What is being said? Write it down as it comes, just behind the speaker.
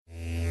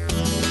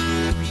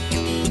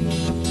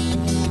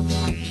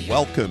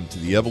Welcome to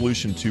the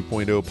Evolution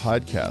 2.0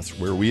 podcast,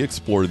 where we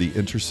explore the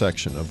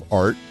intersection of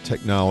art,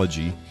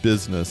 technology,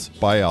 business,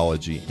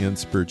 biology, and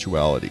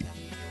spirituality.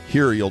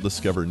 Here you'll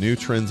discover new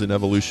trends in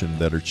evolution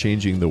that are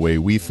changing the way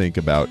we think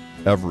about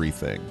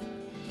everything.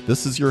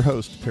 This is your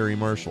host, Perry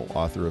Marshall,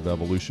 author of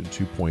Evolution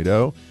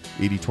 2.0,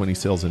 80/20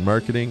 Sales and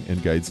Marketing,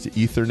 and Guides to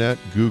Ethernet,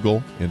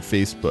 Google, and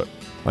Facebook.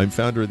 I'm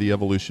founder of the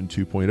Evolution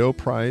 2.0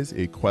 Prize,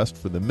 a quest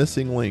for the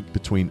missing link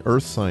between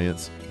earth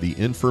science, the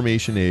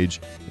information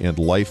age, and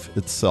life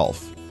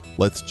itself.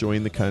 Let's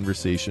join the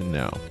conversation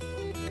now.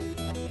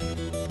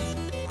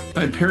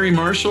 I'm Perry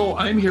Marshall.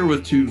 I'm here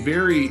with two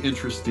very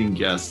interesting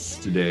guests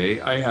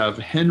today. I have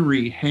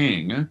Henry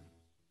Hang,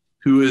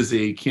 who is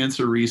a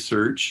cancer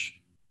research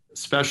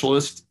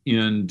specialist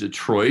in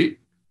Detroit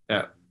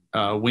at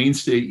Wayne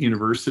State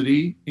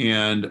University,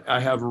 and I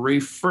have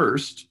Rafe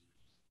First.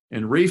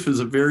 And Rafe is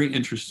a very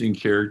interesting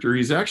character.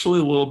 He's actually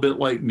a little bit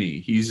like me.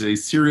 He's a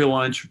serial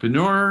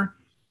entrepreneur.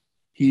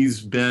 He's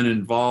been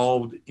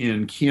involved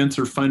in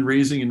cancer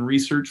fundraising and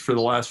research for the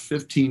last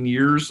 15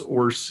 years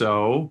or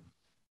so.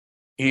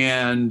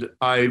 And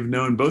I've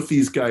known both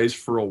these guys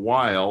for a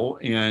while.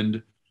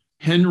 And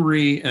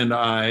Henry and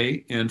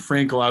I and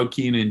Frank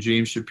Laukien and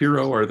James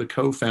Shapiro are the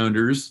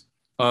co-founders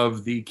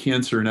of the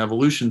Cancer and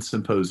Evolution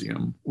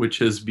Symposium, which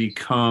has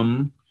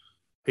become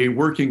a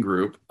working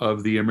group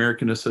of the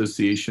American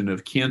Association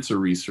of Cancer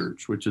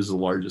Research, which is the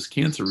largest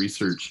cancer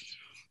research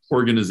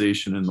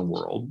organization in the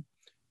world.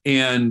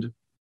 And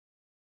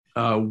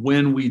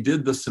when we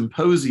did the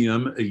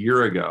symposium a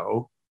year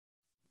ago,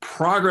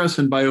 Progress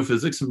in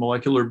Biophysics and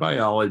Molecular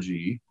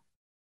Biology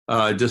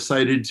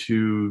decided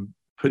to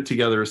put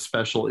together a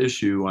special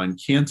issue on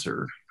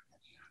cancer.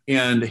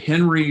 And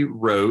Henry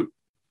wrote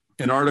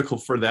an article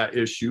for that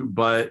issue,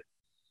 but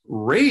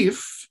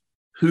Rafe,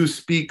 who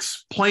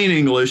speaks plain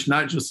English,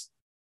 not just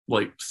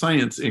like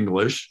science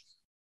English,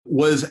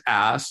 was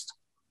asked,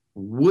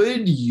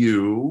 would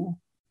you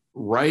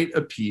write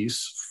a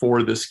piece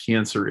for this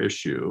cancer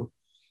issue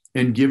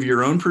and give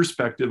your own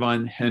perspective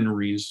on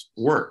Henry's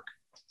work?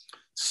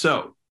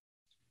 So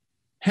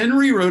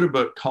Henry wrote a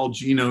book called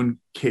Genome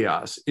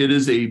Chaos. It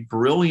is a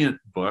brilliant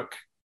book.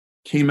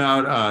 Came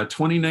out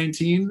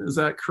 2019, is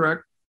that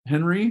correct,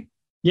 Henry?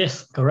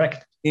 Yes,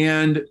 correct.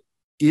 And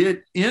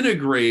it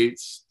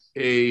integrates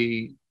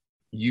a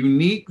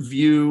unique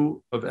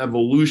view of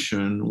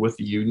evolution with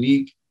a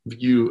unique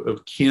view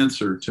of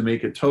cancer to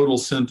make a total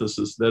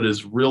synthesis that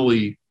is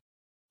really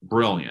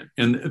brilliant.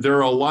 And there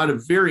are a lot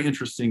of very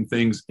interesting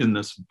things in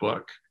this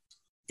book.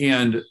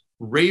 And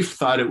Rafe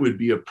thought it would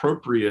be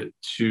appropriate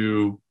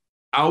to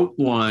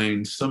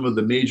outline some of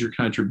the major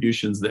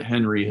contributions that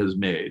Henry has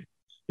made.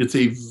 It's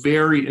a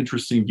very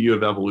interesting view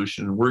of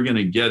evolution, and we're going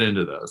to get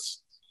into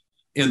this.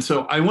 And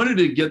so I wanted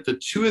to get the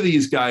two of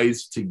these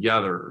guys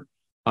together,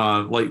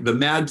 like the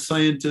mad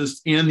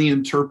scientist and the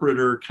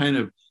interpreter, kind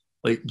of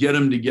like get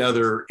them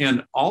together.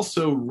 And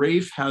also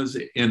Rafe has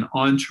an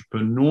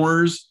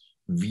entrepreneur's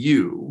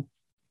view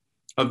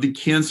of the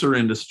cancer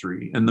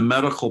industry and the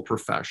medical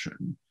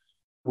profession,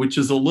 which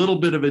is a little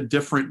bit of a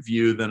different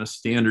view than a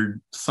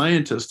standard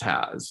scientist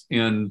has,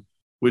 and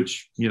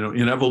which, you know,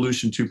 in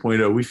Evolution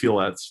 2.0, we feel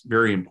that's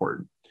very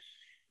important.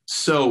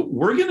 So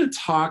we're going to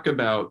talk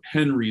about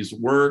Henry's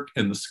work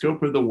and the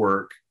scope of the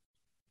work.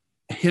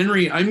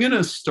 Henry, I'm going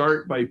to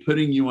start by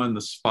putting you on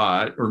the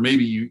spot, or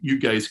maybe you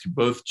guys could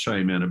both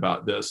chime in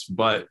about this.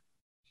 But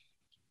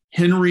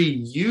Henry,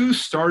 you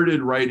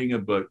started writing a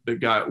book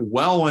that got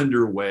well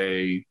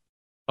underway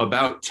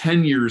about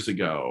 10 years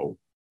ago,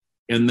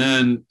 and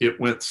then it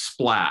went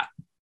splat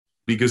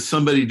because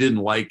somebody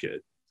didn't like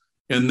it.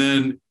 And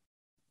then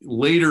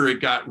later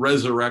it got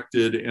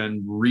resurrected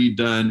and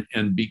redone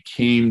and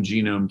became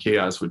Genome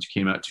Chaos, which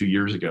came out 2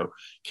 years ago.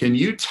 Can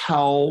you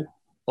tell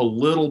a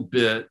little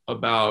bit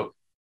about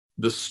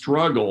the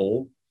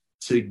struggle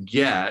to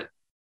get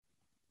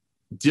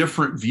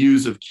different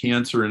views of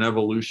cancer and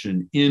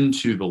evolution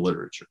into the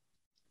literature?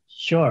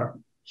 Sure.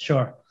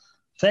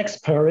 Thanks,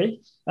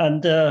 Perry.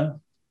 And that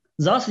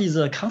is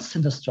a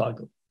constant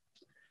struggle.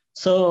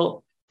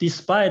 So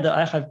despite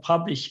I have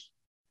published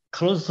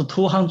close to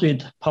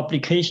 200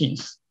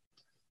 publications,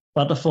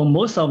 but for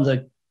most of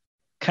the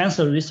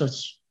cancer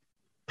research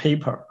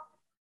paper,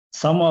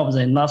 some of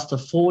them last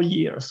 4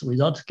 years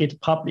without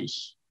get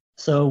published.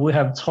 So we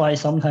have tried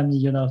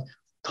sometimes,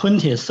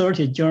 20,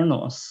 30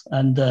 journals.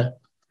 And the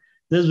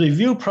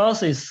review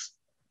process,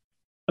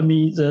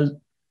 the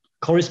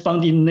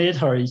corresponding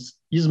letter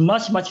is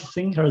much, much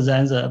thicker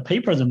than the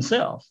paper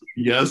themselves.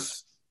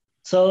 Yes.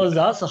 So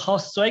that's how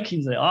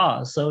striking they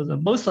are. So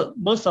most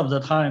of the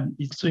time,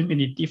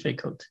 extremely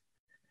difficult.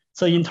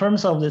 So in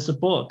terms of this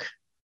book,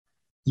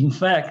 in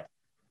fact,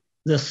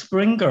 the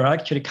Springer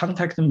actually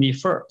contacted me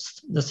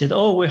first. They said,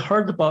 "Oh, we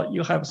heard about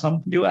you have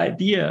some new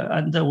idea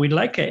and we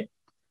like it.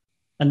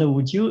 And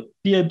would you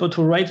be able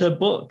to write a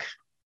book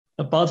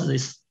about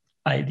this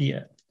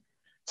idea?"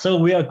 So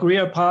we agree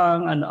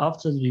upon, and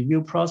after the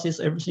review process,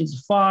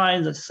 everything's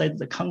fine. They signed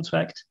the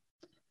contract.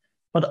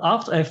 But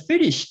after I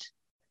finished,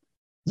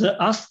 they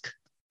asked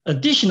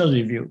additional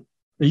review.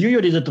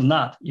 Usually they do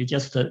not. You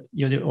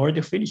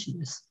already finished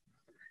this.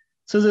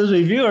 So the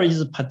reviewer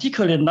is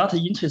particularly not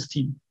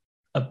interested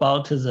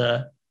about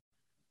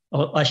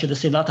or I should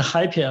say not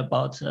happy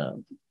about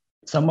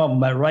some of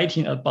my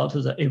writing about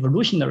the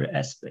evolutionary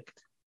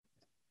aspect.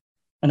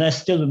 And I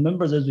still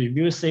remember the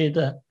review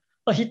said,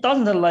 he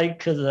doesn't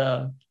like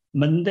the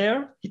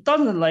Mendel. He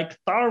doesn't like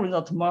Darwin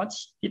that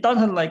much. He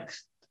doesn't like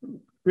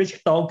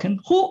Richard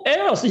Dawkins. Who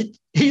else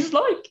he's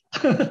like?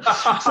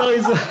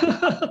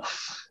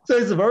 So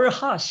it's very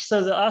harsh.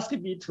 So they asked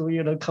me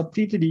to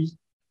completely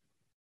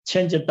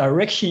change the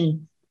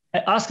direction. I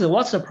asked,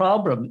 what's the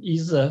problem?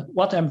 Is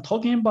what I'm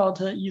talking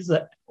about is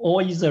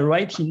the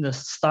writing the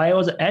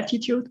style, the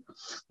attitude?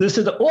 They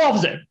said all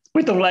of them.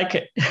 We don't like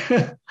it.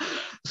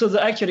 So they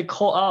actually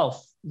call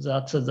off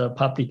the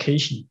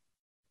publication.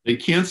 They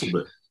canceled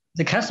it.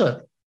 They canceled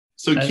it.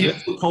 So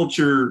cancel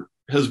culture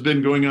has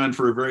been going on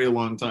for a very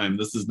long time.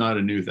 This is not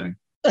a new thing.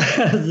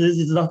 This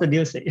is not a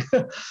new thing.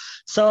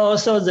 So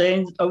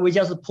then we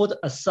just put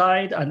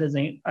aside, and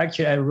then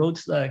actually I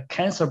wrote the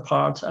cancer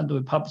part, and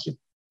we published a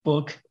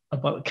book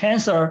about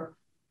cancer.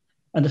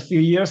 And a few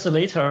years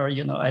later,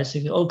 I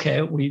said,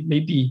 okay,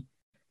 maybe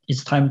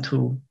it's time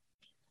to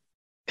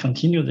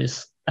continue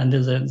this. And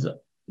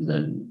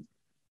then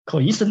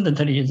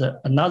coincidentally,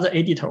 another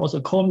editor also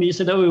called me,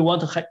 said, we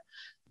want to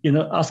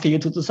ask you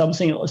to do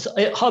something. So,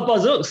 how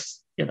about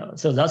those?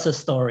 So that's a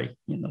story.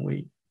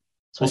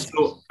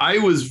 So I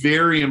was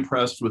very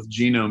impressed with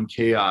Genome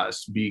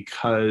Chaos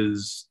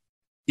because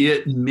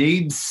it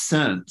made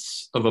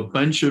sense of a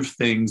bunch of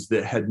things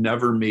that had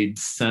never made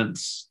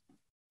sense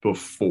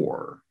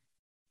before.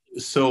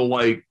 So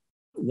like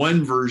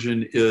one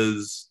version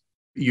is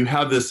you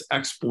have this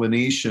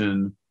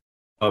explanation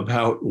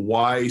about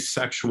why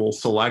sexual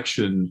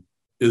selection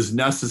is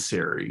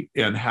necessary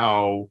and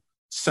how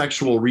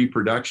sexual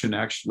reproduction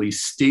actually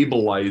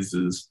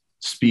stabilizes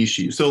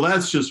species. So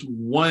that's just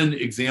one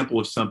example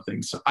of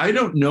something. So I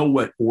don't know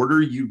what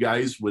order you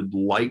guys would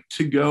like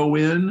to go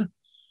in.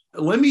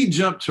 Let me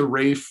jump to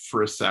Rafe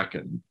for a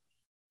second.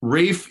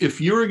 Rafe,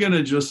 if you were going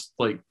to just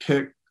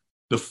pick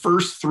the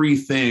first three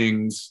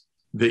things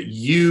that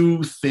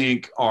you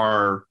think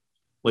are,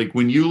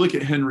 when you look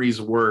at Henry's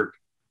work,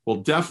 we'll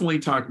definitely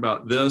talk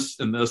about this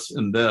and this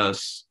and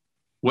this.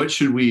 What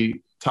should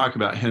we talk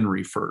about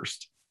Henry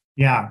first?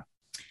 Yeah,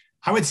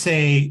 I would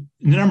say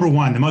number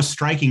one, the most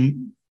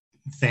striking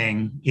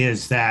thing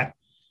is that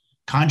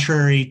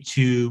contrary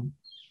to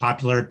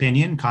popular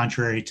opinion,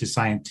 contrary to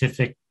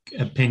scientific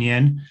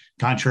opinion,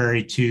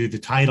 contrary to the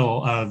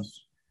title of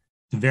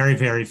the very,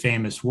 very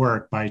famous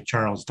work by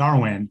Charles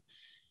Darwin,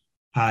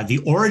 the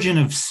origin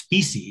of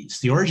species,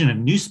 the origin of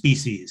new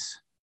species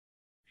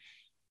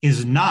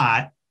is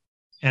not,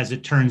 as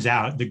it turns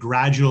out, the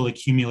gradual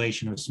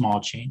accumulation of small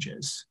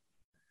changes.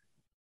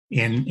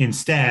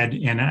 Instead,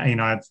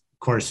 of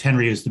course,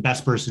 Henry is the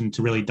best person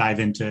to really dive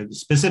into the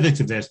specifics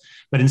of this,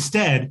 but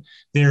instead,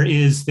 there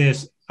is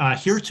this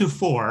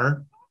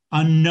heretofore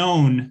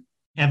unknown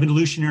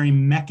evolutionary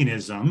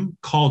mechanism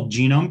called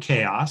genome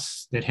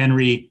chaos that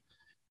Henry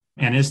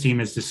and his team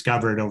has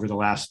discovered over the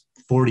last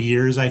 40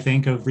 years, I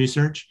think, of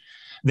research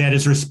that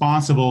is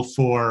responsible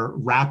for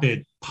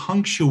rapid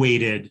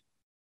punctuated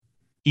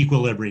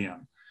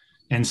equilibrium.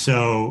 And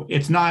so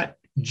it's not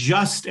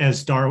just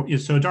as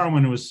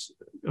Darwin was,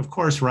 of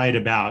course, right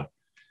about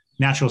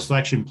natural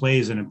selection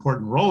plays an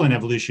important role in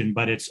evolution,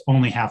 but it's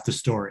only half the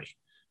story.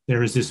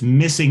 There is this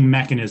missing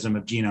mechanism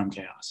of genome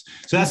chaos.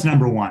 So that's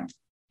number one.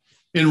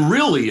 And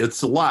really,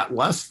 it's a lot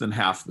less than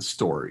half the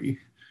story.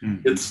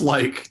 Mm-hmm. It's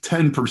like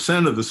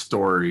 10% of the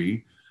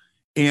story.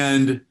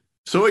 And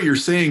so what you're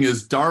saying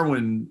is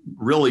Darwin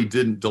really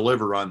didn't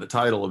deliver on the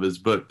title of his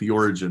book, The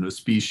Origin of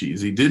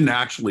Species. He didn't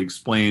actually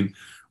explain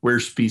where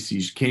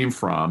species came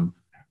from.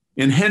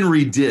 And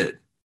Henry did,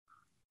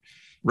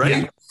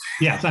 right? Yeah.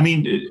 Yes. I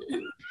mean,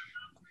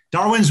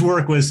 Darwin's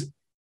work was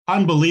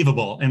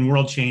unbelievable and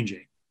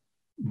world-changing.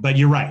 But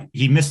you're right.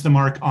 He missed the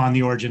mark on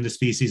the origin of the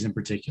species in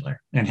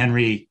particular. And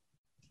Henry,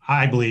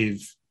 I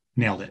believe,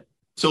 nailed it.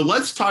 So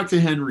let's talk to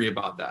Henry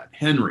about that.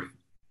 Henry,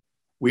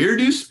 where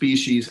do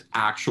species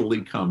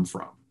actually come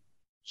from?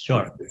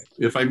 Sure.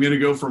 If I'm going to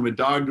go from a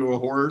dog to a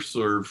horse,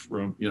 or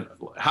from,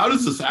 how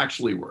does this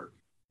actually work?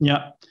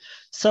 Yeah.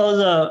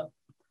 So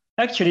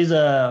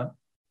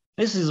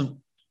this is,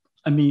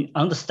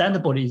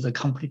 understandably, is a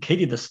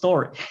complicated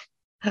story.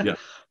 Yeah.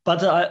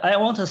 But I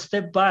want to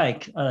step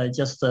back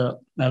just a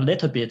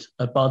little bit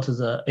about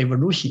the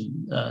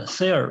evolution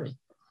theory,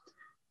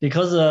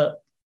 because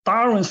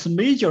Darwin's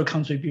major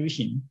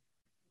contribution,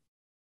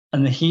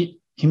 and he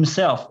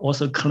himself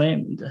also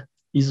claimed,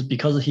 is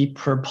because he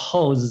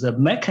proposed the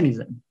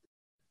mechanism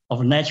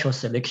of natural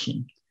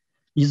selection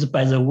is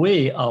by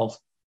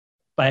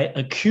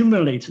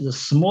accumulate the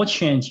small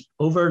change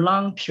over a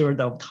long period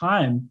of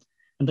time,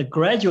 and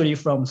gradually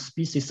from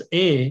species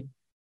A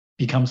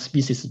become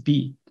species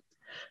B.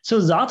 So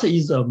that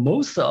is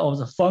most of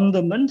the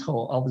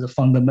fundamental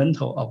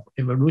of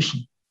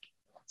evolution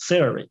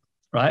theory,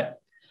 right?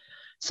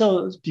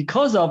 So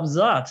because of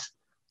that,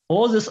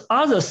 all this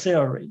other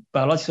theory,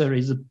 biology theory,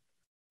 is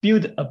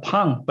built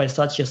upon by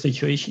such a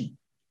situation.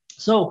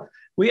 So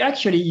we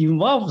actually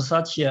involve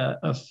such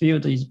a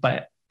field is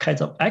by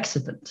kind of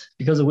accident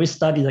because we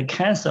study the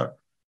cancer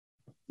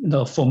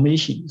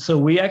formation. So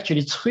we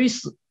actually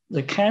trace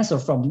the cancer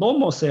from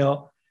normal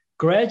cell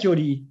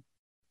gradually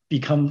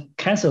become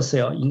cancer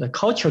cell in the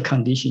cultural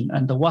condition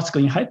and what's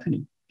going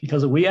happening.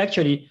 Because we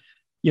actually,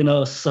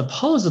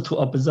 supposed to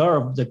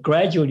observe the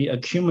gradually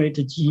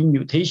accumulated gene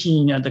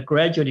mutation and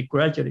gradually,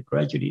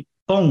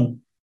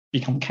 boom,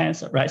 become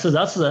cancer, right? So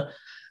that's the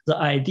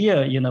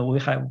idea, we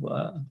have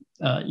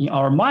in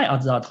our mind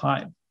at that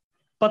time.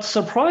 But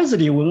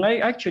surprisingly, when I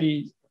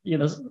actually,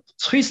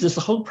 trace this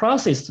whole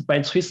process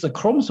by trace the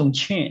chromosome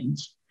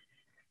change,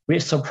 we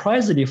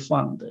surprisingly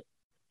found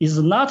it's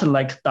not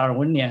like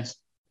Darwinian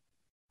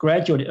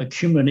gradually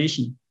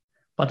accumulation,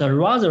 but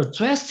rather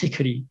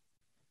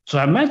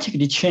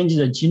dramatically change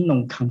the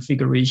genome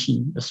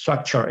configuration, the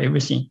structure,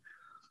 everything.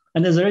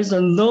 And there is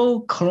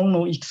no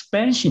clonal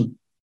expansion.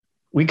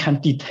 We can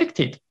detect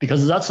it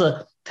because that's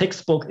a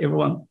textbook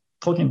everyone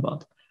talking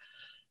about.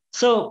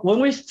 So when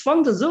we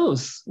found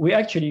those, we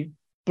actually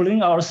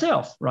blame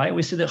ourselves, right?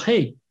 We said,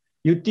 hey,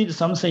 you did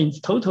something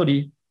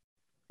totally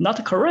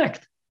not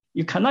correct.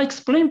 You cannot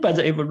explain by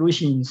the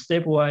evolution,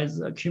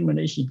 stepwise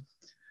accumulation.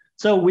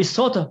 So we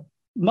thought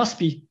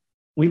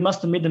we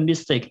must have made a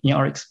mistake in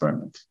our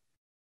experiment.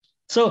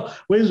 So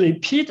we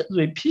repeat,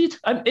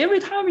 and every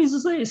time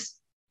is this.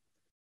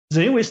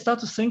 Then we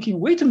start thinking,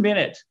 wait a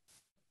minute,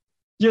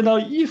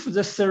 if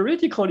the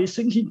theoretically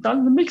thinking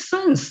doesn't make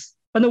sense,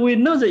 and we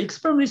know the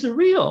experiment is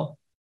real,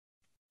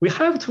 we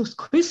have to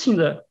question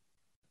the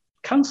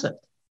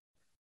concept.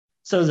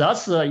 So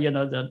that's the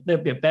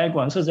little bit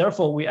background. So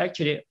therefore, we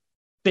actually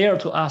dare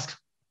to ask,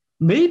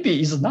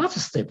 maybe it's not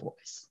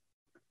stepwise,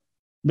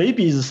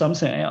 maybe it's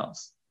something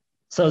else.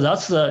 So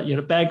that's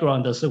the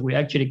background. So we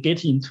actually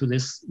get into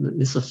this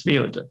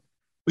field.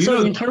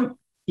 So in terms,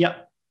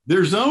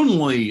 there's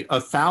only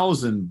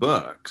 1,000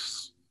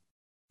 books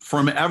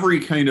from every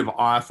kind of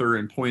author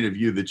and point of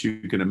view that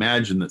you can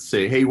imagine that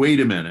say, hey,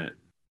 wait a minute,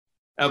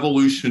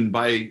 evolution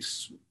by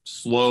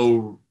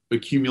slow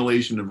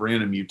accumulation of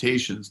random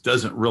mutations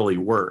doesn't really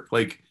work.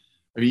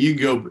 You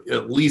can go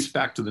at least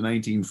back to the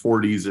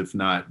 1940s, if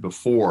not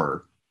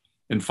before,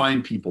 and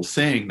find people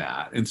saying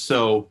that. And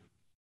so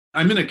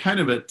I'm going to kind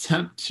of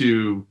attempt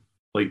to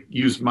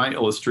use my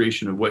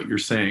illustration of what you're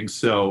saying.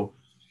 So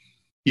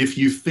if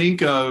you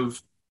think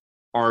of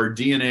our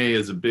DNA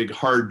as a big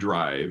hard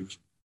drive,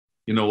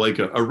 like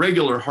a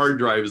regular hard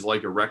drive is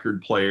like a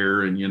record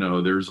player, and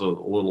there's a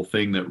little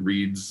thing that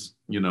reads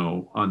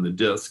on the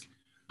disk.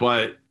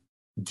 But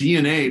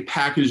DNA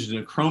packaged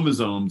in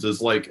chromosomes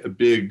is like a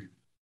big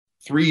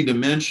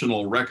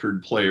 3-dimensional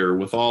record player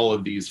with all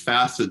of these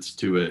facets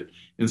to it.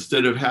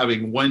 Instead of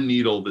having one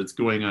needle that's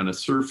going on a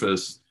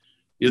surface,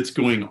 it's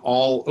going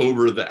all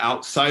over the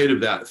outside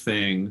of that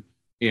thing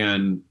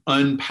and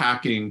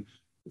unpacking.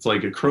 It's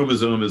like a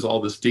chromosome is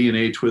all this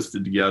DNA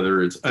twisted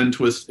together.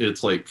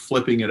 It's like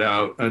flipping it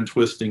out,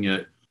 untwisting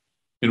it.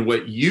 And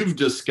what you've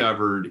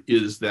discovered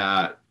is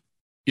that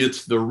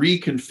it's the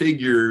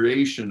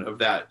reconfiguration of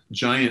that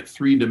giant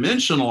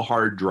 3-dimensional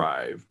hard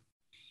drive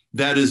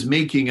that is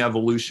making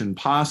evolution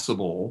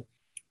possible.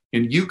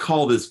 And you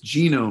call this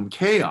genome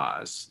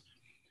chaos.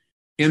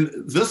 And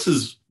this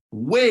is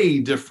way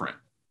different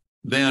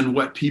than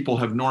what people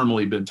have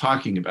normally been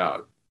talking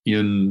about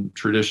in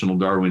traditional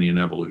Darwinian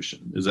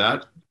evolution. Is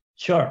that?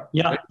 Sure.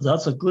 Yeah,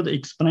 that's a good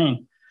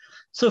explain.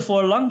 So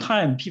for a long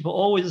time, people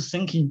always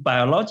thinking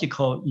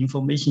biological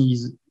information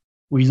is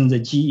within the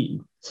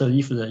gene. So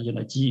if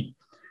the gene,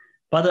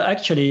 but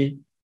actually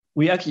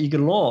we actually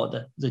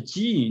ignored the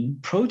gene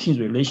protein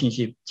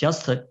relationship,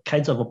 just a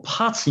kind of a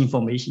parts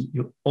information.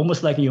 You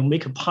almost like you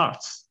make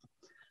parts,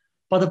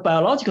 but the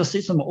biological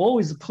system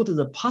always put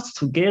the parts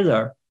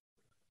together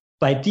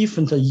by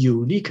different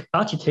unique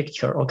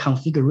architecture or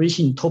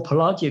configuration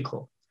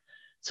topological.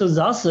 So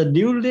that's a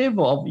new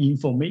level of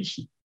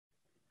information.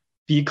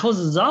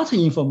 Because that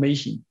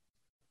information,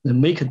 they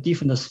make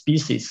different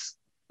species.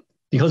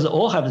 Because they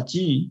all have the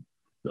gene,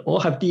 they all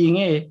have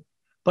DNA,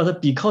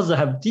 but because they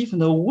have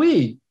different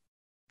way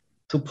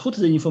to put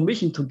the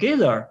information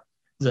together,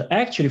 they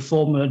actually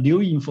form a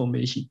new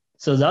information.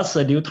 So that's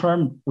a new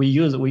term we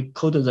use. We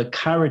call it the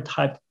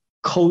karyotype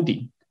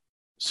coding.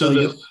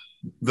 So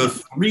the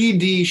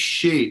 3D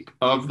shape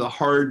of the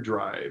hard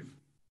drive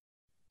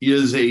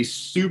is a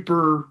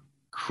super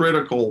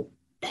critical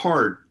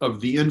part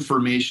of the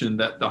information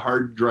that the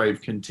hard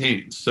drive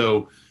contains.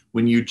 So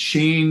when you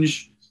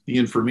change the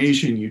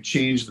information, you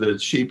change the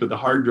shape of the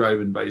hard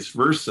drive and vice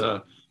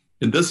versa.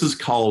 And this is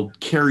called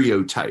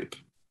karyotype.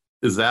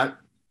 Is that?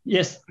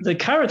 Yes, the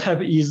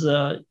karyotype is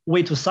a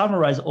way to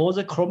summarize all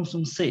the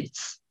chromosome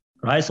sets,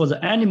 right? So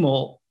the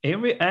animal,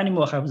 every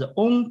animal has their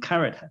own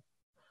karyotype.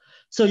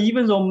 So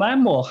even though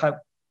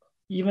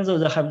even though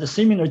they have the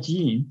similar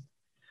gene,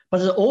 but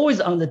they're always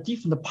on the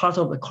different part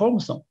of the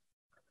chromosome.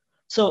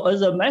 So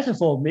as a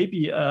metaphor,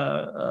 maybe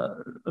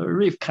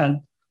Riff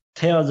can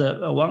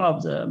tell one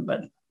of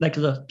the, like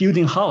the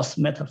building house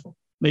metaphor.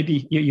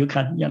 Maybe you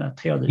can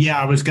tell this. Yeah,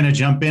 I was going to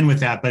jump in with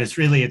that, but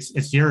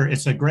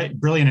it's a great,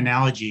 brilliant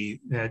analogy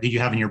that you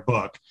have in your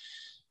book.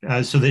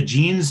 So that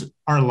genes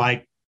are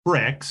like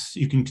bricks.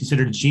 You can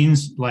consider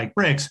genes like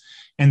bricks,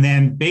 and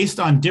then based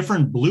on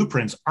different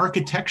blueprints,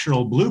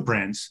 architectural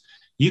blueprints,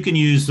 you can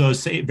use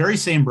those very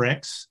same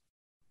bricks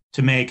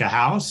to make a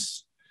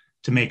house,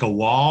 to make a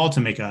wall, to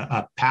make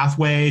a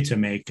pathway, to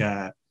make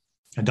a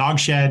dog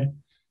shed.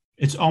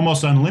 It's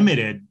almost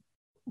unlimited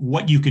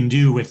what you can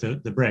do with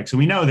the bricks. And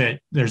we know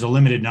that there's a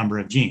limited number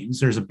of genes.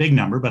 There's a big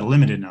number, but a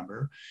limited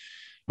number.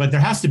 But there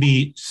has to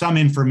be some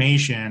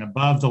information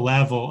above the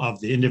level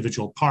of the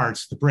individual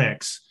parts, the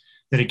bricks,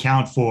 that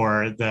account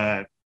for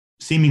the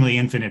seemingly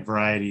infinite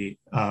variety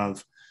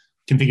of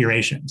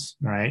configurations,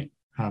 right,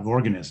 of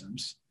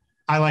organisms.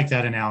 I like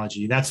that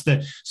analogy.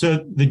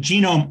 So the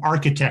genome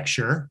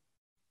architecture,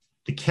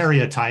 the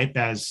karyotype,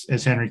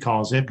 as Henry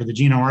calls it, but the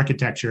genome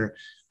architecture,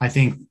 I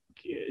think,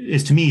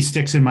 is, to me,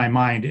 sticks in my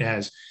mind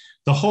as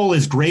the whole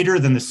is greater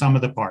than the sum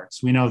of the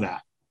parts. We know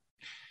that.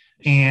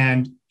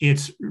 And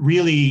it's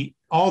really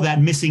all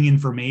that missing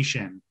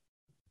information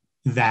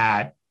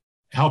that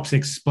helps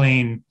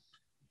explain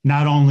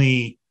not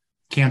only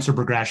cancer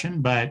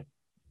progression, but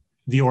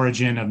the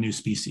origin of new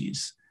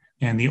species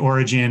and the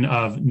origin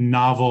of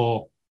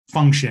novel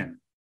function.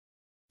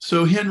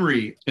 So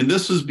Henry, and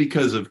this is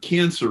because of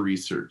cancer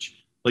research,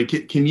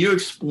 like, can you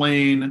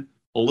explain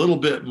a little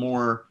bit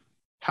more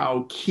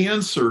how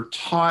cancer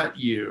taught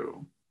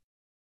you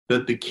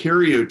that the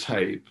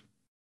karyotype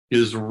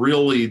is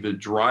really the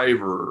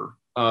driver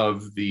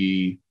of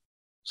the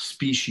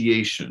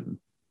speciation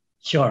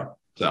Sure.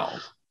 cell?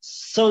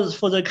 So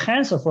for the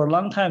cancer, for a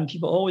long time,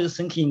 people always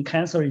thinking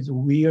cancer is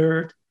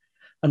weird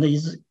and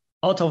is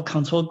out of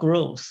control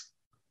growth.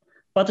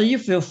 But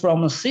if you,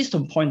 from a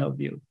system point of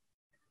view,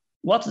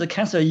 what the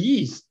cancer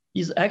is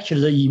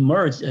actually the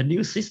emerged a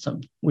new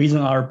system within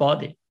our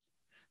body.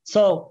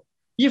 So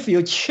if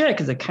you check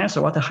the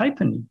cancer, what's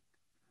happening,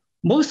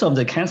 most of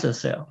the cancer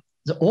cells,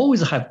 they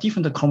always have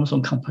different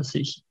chromosome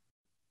composition,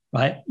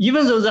 right?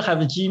 Even though they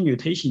have a gene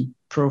mutation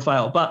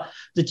profile, but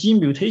the gene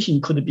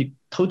mutation could be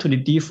totally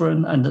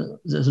different and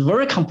it's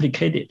very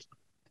complicated.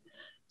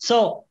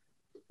 So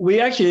we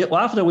actually,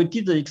 after we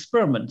did the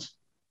experiment,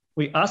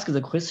 we asked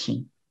the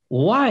question,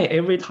 why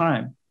every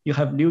time you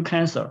have new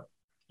cancer,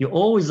 you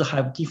always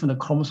have different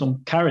chromosome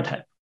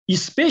karyotype,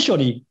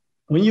 especially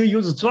when you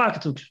use a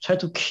drug to try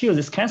to kill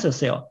this cancer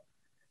cell,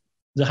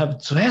 they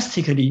have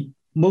drastically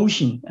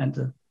motion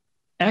and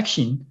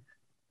action,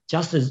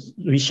 just as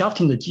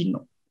reshaping the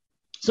genome.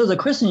 So the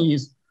question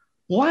is,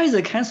 why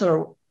the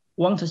cancer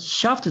want to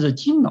shaft the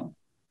genome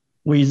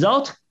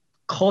without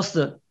cause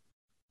the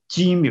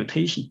gene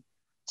mutation?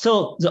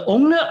 So the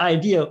only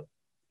idea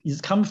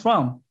is come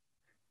from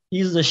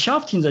is the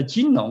shafting the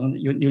genome,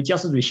 you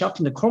just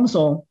reshapting the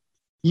chromosome,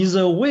 is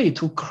a way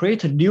to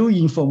create new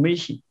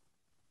information.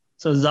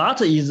 So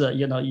that is,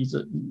 is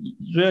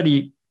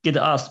really get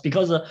us,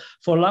 because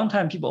for a long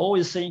time, people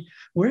always say,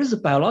 where is the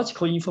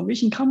biological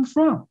information come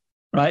from,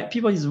 right?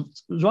 People is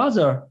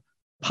rather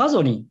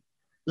puzzling.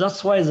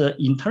 That's why the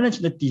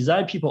intelligent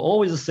design people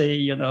always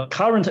say,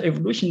 current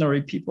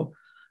evolutionary people,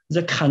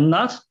 they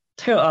cannot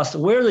tell us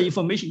where the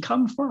information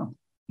comes from.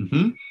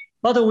 Mm-hmm.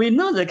 But we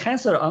know the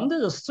cancer under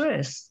the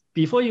stress,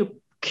 before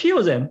you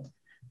kill them,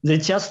 they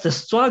just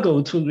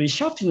struggle to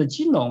reshuffle the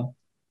genome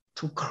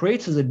to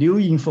create the new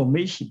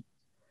information.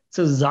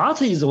 So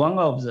that is one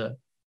of the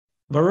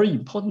very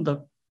important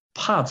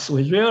parts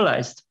we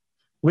realized.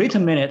 Wait a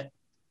minute,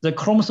 the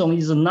chromosome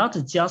is not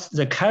just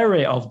the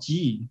carrier of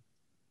gene.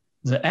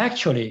 They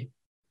actually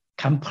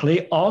can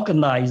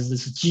organize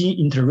this gene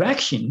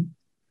interaction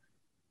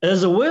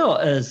as well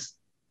as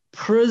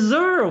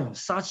preserve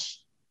such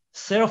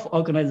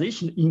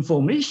self-organization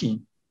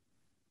information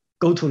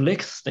go to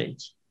next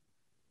stage.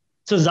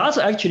 So that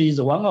actually is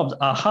one of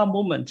the aha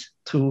moment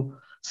to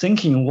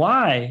thinking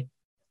why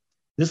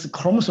this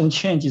chromosome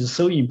change is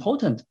so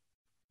important,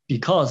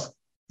 because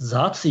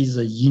that is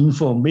the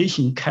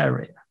information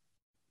carrier.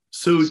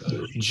 So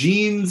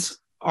genes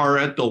are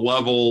at the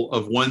level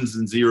of ones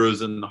and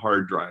zeros in the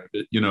hard drive.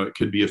 It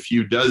could be a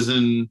few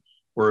dozen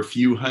or a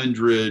few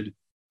hundred,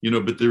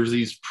 but there's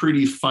these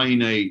pretty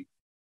finite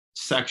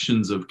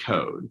sections of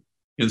code.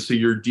 And so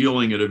you're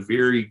dealing at a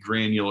very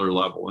granular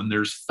level. And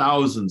there's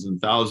thousands and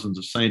thousands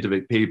of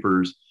scientific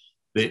papers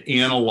that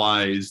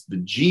analyze the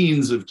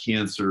genes of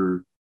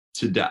cancer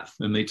to death.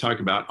 And they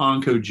talk about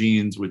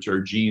oncogenes, which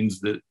are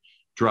genes that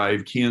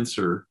drive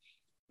cancer.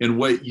 And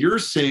what you're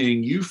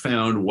saying you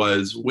found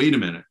was, wait a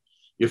minute,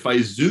 if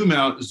I zoom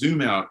out,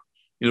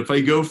 and if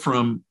I go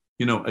from,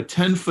 a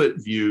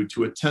 10-foot view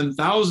to a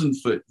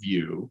 10,000-foot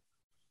view,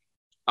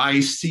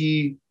 I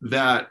see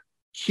that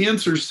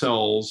cancer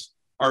cells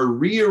are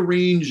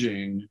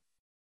rearranging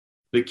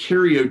the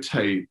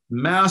karyotype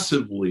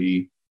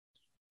massively.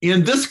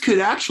 And this could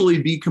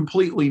actually be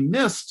completely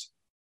missed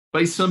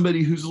by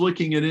somebody who's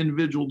looking at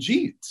individual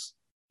genes.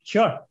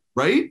 Sure.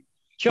 Right?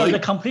 Sure, they're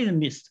completely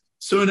missed.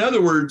 So in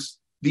other words,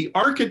 the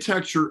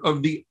architecture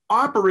of the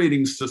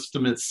operating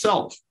system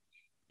itself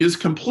is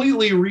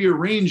completely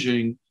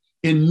rearranging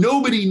and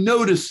nobody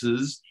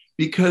notices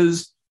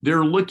because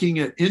they're looking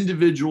at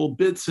individual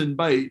bits and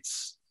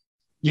bytes.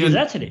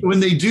 Exactly. And when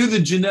they do the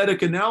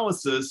genetic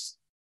analysis,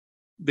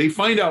 they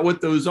find out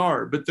what those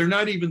are, but they're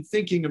not even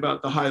thinking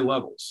about the high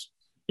levels.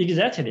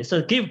 Exactly.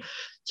 So give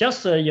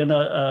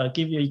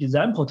you an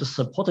example to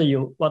support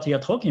you what you're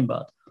talking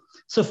about.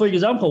 So for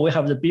example, we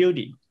have the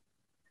building.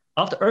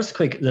 After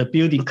earthquake, the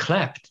building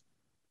collapsed.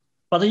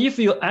 But if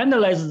you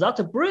analyze that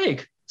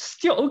break,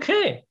 still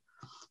okay.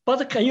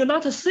 But can you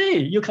not see?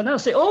 You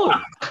cannot say, oh,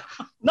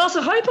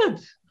 nothing happened.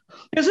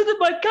 You said,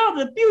 my God,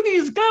 the building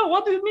is gone.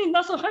 What do you mean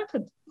nothing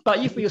happened? But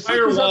if you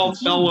firewall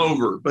fell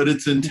over, but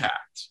it's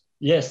intact.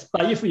 Yes,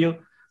 but if you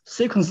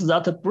sequence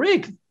that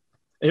break,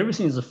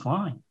 everything is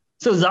fine.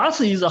 So that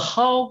is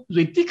how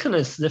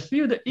ridiculous the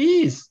field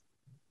is,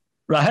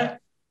 right?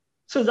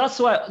 So that's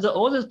why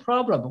all this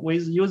problem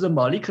with using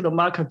molecular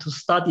marker to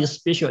study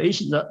spatial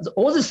aging,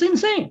 all the same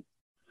thing,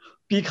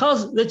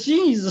 because the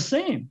gene is the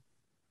same.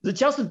 It's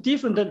just a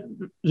different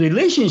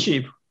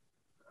relationship,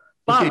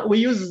 but we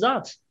use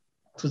that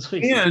to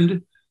trace.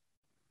 And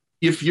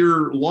if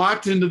you're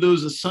locked into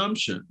those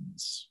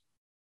assumptions,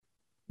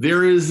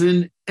 there is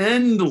an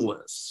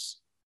endless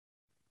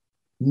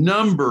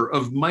number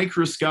of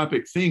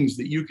microscopic things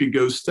that you could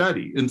go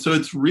study. And so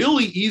it's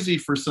really easy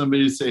for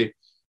somebody to say,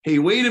 hey,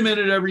 wait a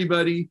minute,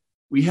 everybody.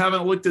 We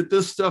haven't looked at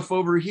this stuff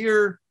over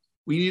here.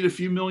 We need a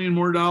few million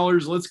more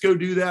dollars. Let's go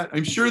do that.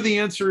 I'm sure the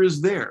answer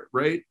is there,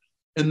 right?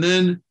 And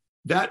then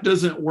that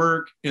doesn't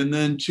work. And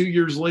then 2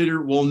 years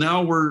later, well,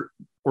 now we're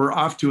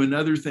off to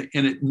another thing.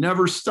 And it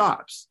never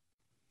stops.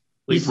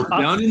 Like we're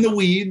down in the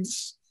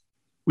weeds.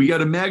 We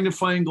got a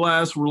magnifying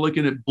glass. We're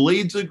looking at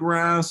blades of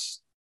grass.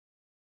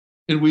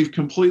 And we've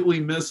completely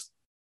missed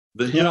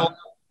the hill,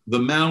 the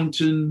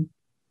mountain.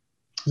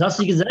 That's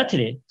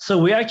exactly. So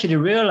we actually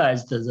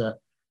realized that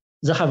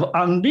they have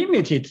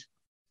unlimited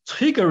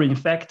triggering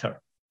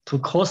factor to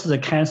cause the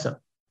cancer.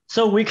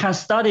 So we can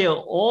study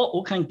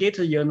we can get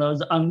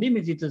the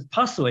unlimited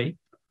pathway,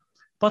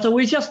 but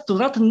we just do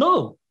not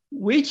know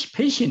which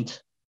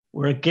patient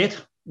will get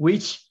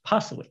which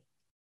pathway,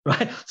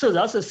 right? So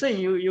that's the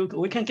thing.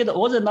 We can get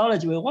all the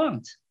knowledge we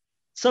want.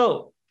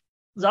 So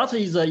that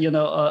is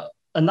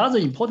another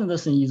important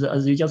thing is,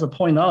 as you just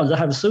point out, they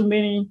have so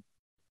many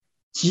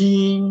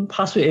gene,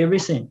 pathway,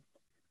 everything.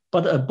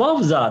 But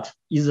above that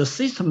is the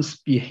system's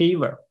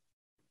behavior.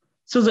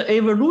 So the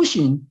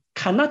evolution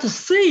cannot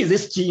see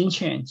this gene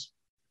change.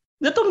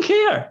 They don't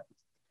care.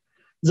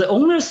 They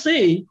only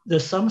see that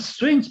some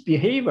strange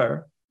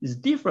behavior is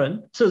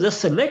different. So the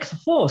select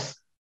force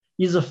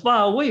is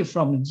far away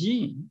from the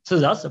gene. So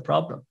that's the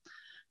problem.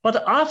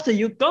 But after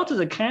you got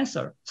the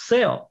cancer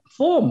cell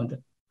formed,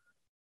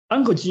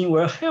 oncogene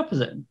will help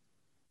them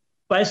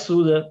by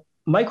through the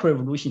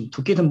microevolution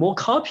to get more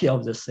copy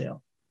of the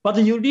cell. But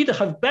you need to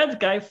have bad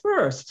guy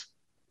first.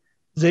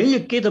 Then you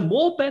get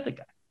more bad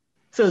guy.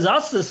 So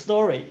that's the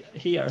story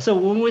here. So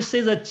when we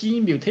say that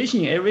gene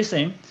mutation and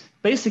everything,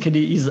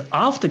 basically is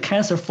after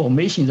cancer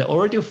formation, they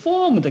already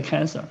formed the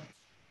cancer,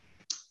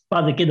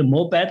 but they get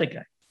more bad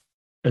guy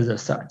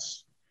as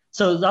such.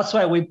 So that's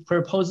why we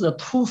propose the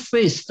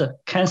two-phased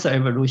cancer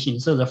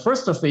evolution. So the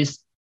first phase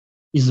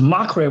is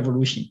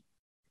macroevolution.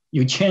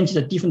 You change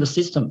the different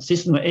system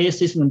A,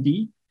 system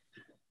B.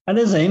 And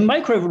then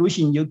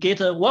microevolution, you get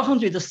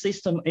 100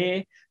 system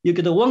A, you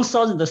get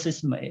 1,000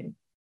 system A.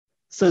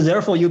 So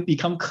therefore, you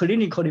become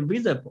clinically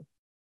visible.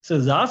 So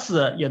that's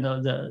the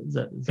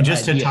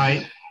just idea. To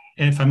tie,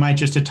 if I might,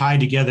 just to tie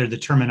together the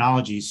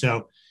terminology.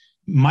 So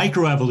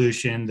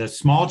microevolution, the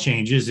small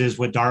changes, is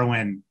what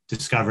Darwin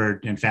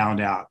discovered and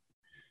found out.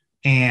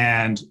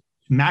 And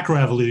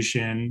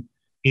macroevolution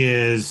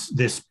is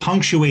this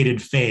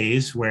punctuated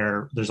phase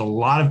where there's a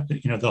lot of,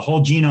 the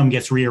whole genome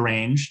gets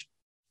rearranged.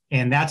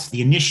 And that's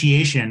the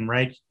initiation,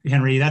 right,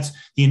 Henry? That's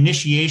the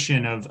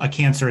initiation of a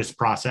cancerous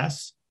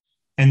process.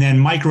 And then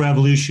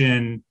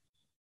microevolution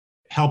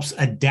helps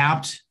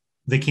adapt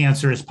the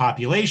cancerous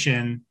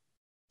population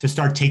to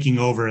start taking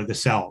over the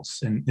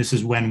cells. And this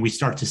is when we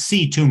start to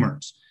see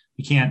tumors.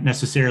 We can't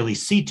necessarily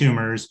see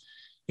tumors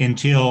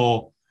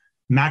until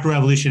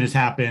macroevolution has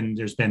happened.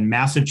 There's been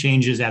massive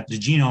changes at the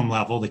genome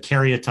level, the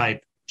karyotype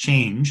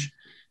change.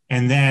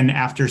 And then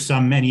after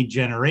some many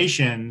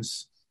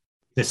generations,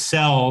 the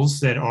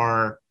cells that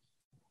are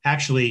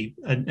actually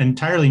an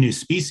entirely new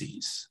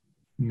species,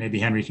 maybe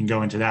Henry can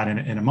go into that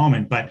in a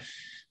moment, but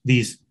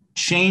these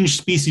changed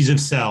species of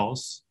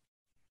cells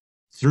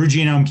through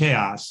genome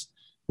chaos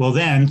will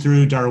then,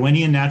 through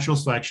Darwinian natural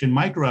selection,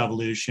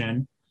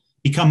 microevolution,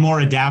 become more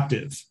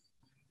adaptive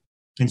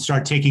and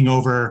start taking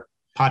over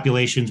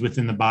populations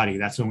within the body.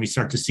 That's when we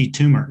start to see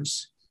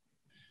tumors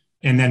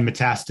and then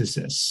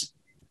metastasis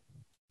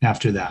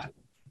after that.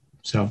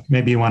 So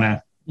maybe you want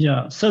to.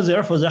 Yeah, so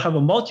therefore they have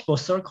a multiple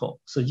circle.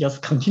 So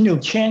just continue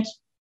change,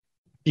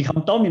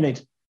 become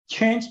dominant,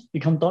 change,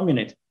 become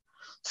dominant.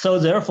 So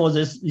therefore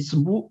this is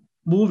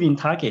moving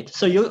target.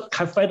 So you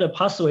can find a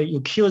pathway, you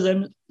kill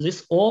them,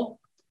 this all,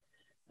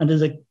 and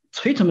the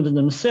treatment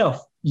themselves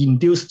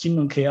induce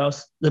genome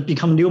chaos, they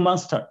become new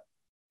monster.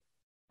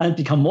 and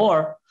become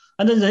more.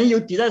 And then you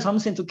design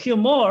something to kill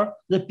more,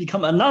 they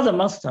become another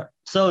monster.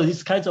 So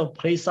this kind of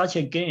play such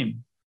a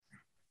game,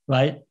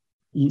 right?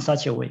 In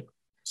such a way.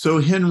 So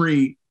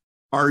Henry,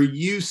 are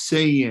you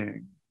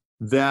saying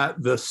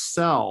that the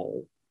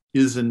cell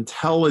is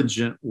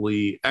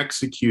intelligently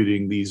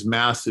executing these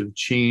massive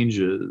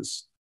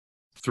changes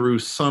through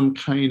some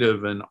kind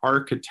of an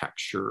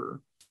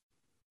architecture?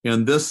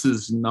 And this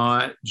is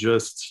not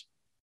just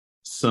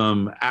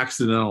some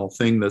accidental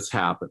thing that's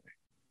happening.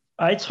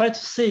 I try to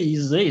say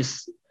is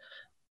this.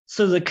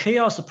 So the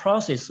chaos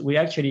process,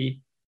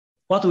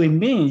 what we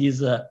mean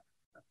is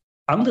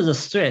under the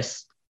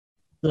stress,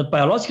 the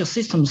biological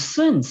system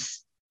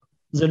sends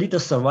the leader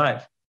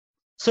survive.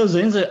 So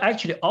then they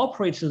actually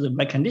operate the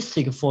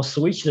mechanistic for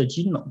switch the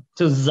genome.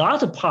 So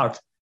that part,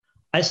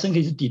 I think,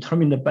 is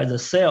determined by the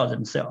cell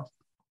themselves.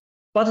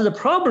 But the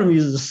problem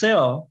is the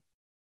cell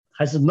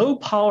has no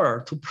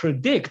power to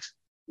predict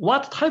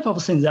what type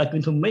of things they are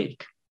going to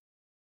make.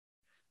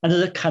 And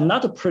they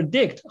cannot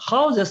predict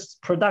how these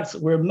products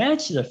will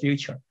match the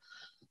future.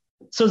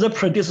 So they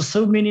produce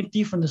so many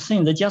different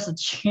things. They just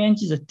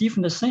change the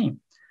different thing.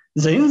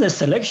 Then the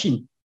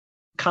selection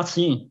cuts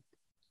in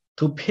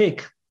to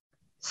pick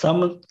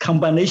some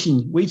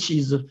combination which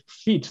is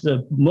fit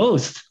the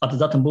most at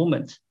that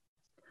moment.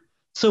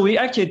 So we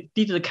actually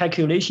did the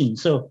calculation.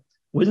 So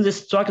when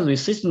this drug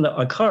resistance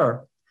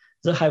occur,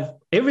 they have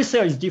every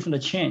cell is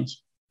different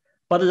change,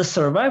 but the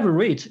survival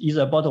rate is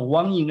about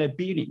 1 in a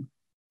billion.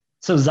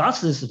 So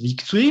that is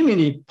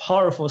extremely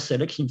powerful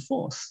selection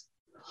force.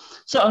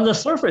 So on the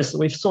surface,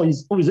 we saw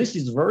this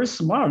is very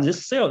smart.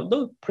 This cell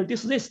don't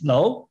produce this.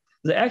 No,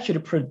 they actually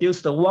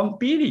produced 1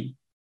 billion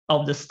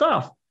of the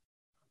stuff.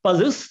 But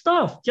this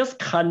stuff just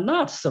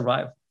cannot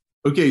survive.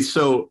 Okay,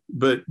 so,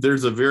 but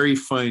there's a very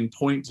fine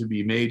point to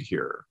be made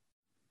here,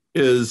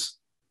 is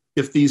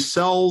if these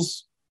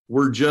cells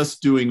were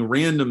just doing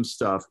random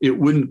stuff, it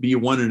wouldn't be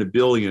 1 in a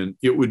billion.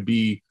 It would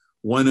be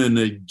 1 in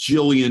a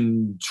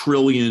jillion,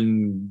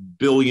 trillion,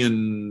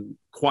 billion,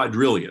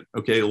 quadrillion.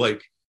 Okay,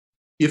 like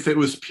if it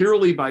was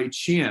purely by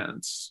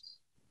chance,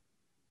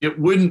 it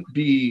wouldn't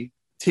be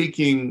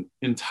taking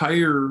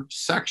entire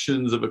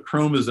sections of a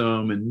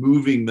chromosome and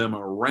moving them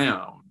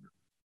around.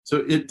 So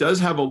it does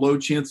have a low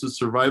chance of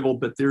survival,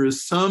 but there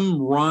is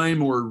some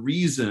rhyme or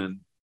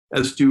reason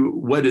as to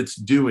what it's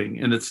doing.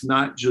 And it's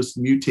not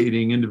just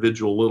mutating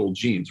individual little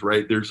genes,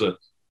 right? There's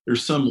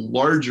some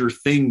larger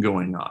thing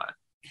going on.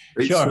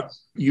 Right? Sure. So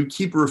you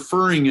keep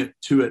referring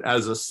to it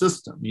as a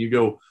system. You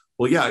go,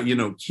 well, yeah,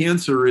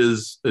 cancer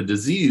is a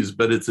disease,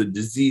 but it's a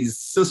disease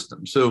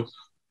system. So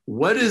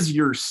what is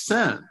your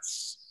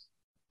sense?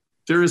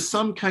 There is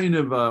some kind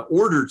of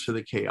order to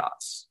the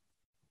chaos.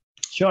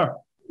 Sure.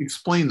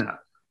 Explain that.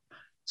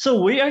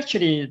 So we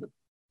actually,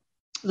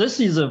 this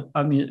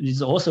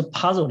is also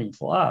puzzling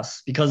for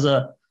us because,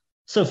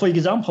 so for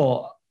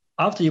example,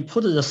 after you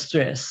put the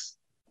stress,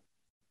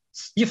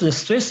 if the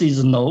stress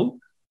is low,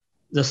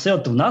 the cell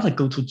do not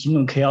go to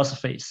genome chaos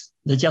phase.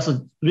 They just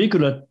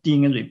regular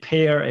DNA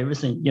repair,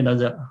 everything,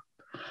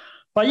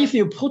 but if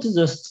you put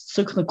the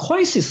certain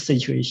crisis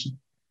situation,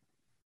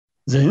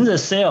 then the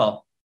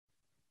cell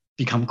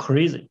become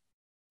crazy,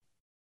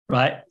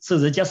 right? So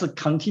they just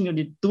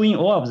continually doing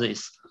all of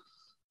this.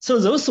 So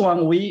those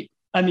one,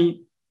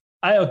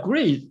 I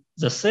agree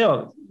the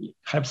cell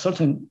have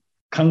certain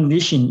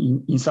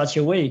condition in such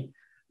a way,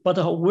 but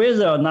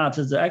whether or not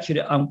they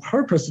actually on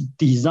purpose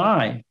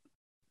design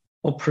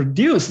or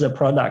produce the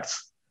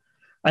products,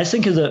 I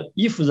think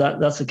if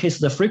that's the case,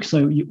 the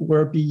friction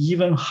will be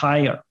even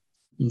higher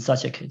in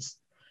such a case.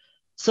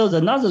 So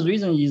another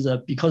reason is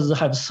because they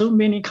have so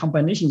many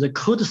combinations that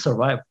could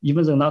survive,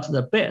 even though not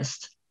the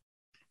best,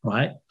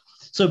 right?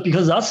 So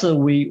because that's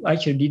we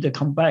actually need to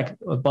come back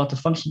about the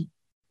function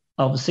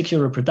of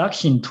sexual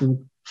reproduction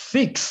to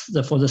fix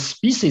for the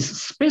species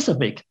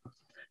specific,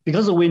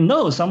 because we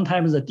know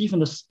sometimes the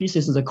different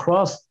species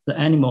across the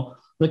animal,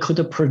 they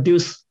could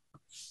produce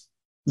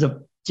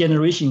the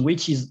generation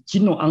which is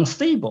genome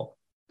unstable.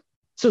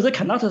 So they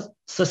cannot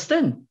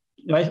sustain,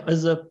 right,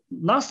 as a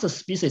last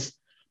species,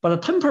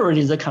 but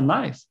temporarily they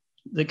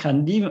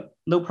can live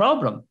no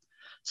problem.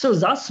 So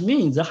that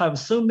means they have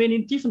so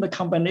many different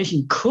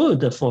combinations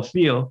could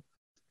fulfill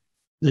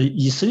the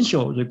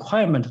essential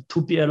requirement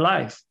to be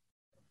alive.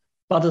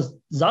 But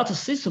that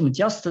system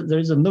there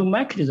is no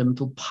mechanism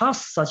to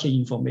pass such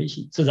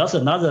information. So that's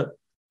another,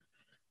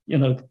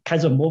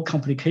 kind of more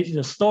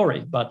complicated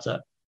story. But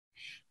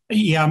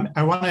yeah,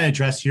 I want to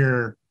address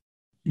your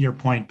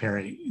point,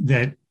 Perry,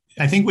 that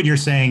I think what you're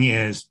saying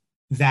is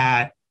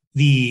that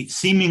the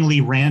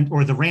seemingly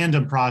the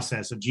random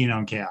process of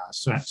genome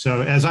chaos.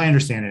 So as I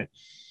understand it,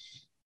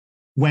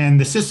 when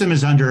the system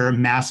is under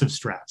massive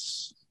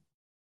stress,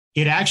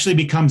 it actually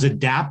becomes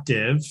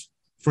adaptive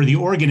for the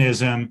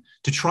organism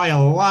to try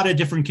a lot of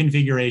different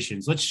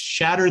configurations. Let's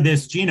shatter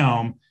this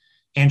genome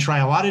and try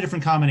a lot of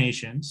different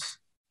combinations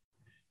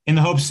in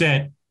the hopes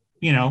that,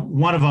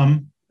 one of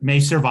them may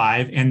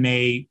survive and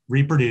may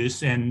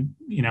reproduce and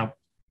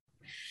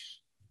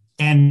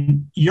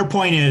your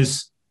point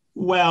is,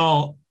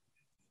 well,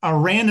 a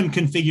random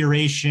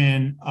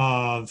configuration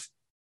of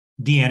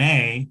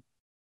DNA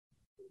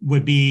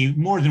would be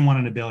more than 1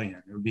 in a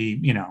billion. It would be,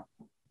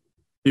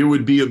 it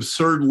would be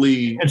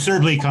absurdly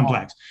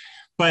complex.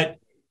 But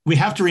we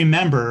have to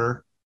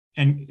remember,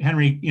 and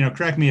Henry,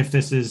 correct me if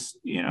this is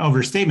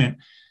overstatement,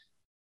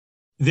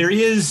 there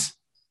is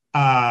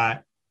a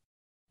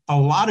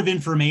lot of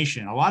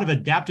information, a lot of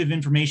adaptive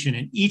information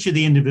in each of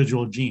the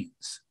individual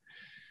genes.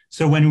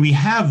 So when we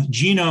have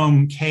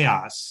genome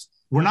chaos,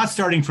 we're not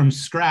starting from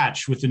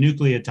scratch with the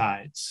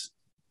nucleotides.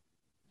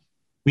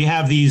 We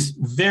have these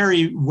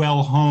very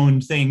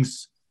well-honed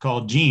things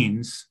called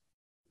genes,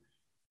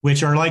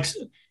 which are like,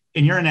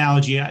 in your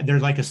analogy, they're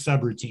like a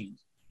subroutine.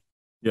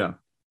 Yeah.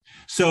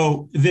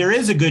 So there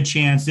is a good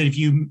chance that if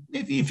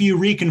you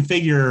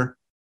reconfigure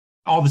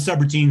all the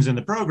subroutines in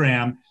the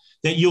program,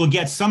 that you'll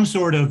get some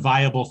sort of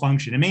viable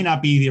function. It may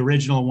not be the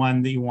original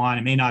one that you want.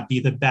 It may not be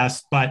the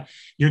best, but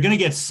you're going to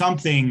get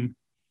something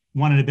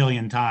 1 in a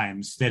billion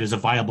times that is a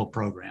viable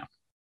program.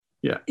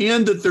 Yeah,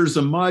 and that there's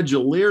a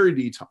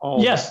modularity to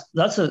all. Yes,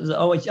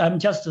 I'm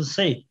just to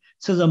say.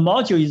 So the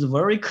module is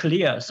very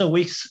clear. So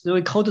we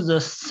call it the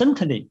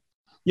synteny.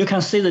 You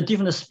can see the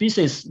different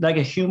species, like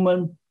a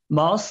human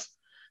mouse,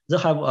 they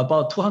have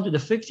about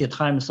 250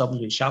 times of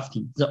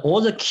reshafting.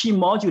 All the key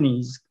moduling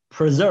is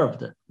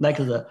preserved, like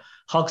the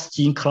Hox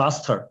gene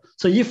cluster.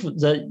 So if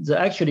the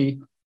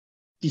actually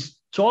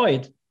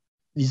destroyed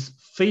is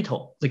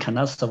fatal, they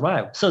cannot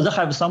survive. So they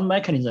have some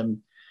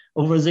mechanism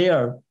over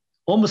there,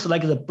 almost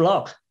like the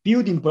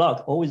building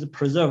block, always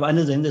preserve, and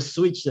then they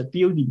switch the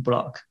building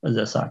block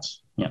as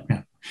such. Yeah.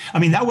 I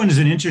mean, that one is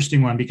an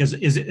interesting one because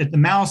the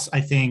mouse, I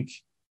think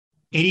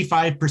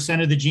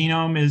 85% of the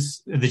genome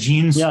is the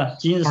genes are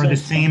the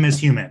same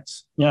as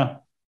humans. Yeah.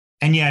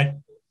 And yet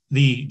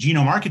the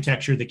genome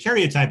architecture, the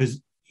karyotype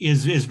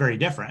is very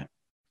different.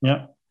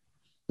 Yeah.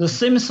 The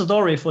same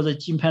story for the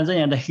chimpanzee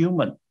and the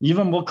human,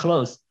 even more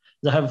close.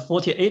 They have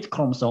 48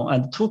 chromosomes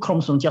and 2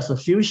 chromosomes just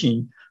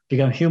fusion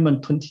become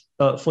human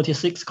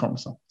 46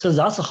 chromosomes. So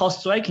that's how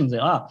striking they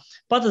are.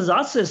 But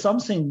that's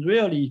something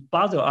really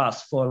bother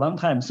us for a long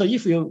time. So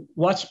if you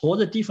watch all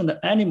the different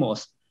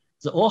animals,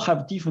 they all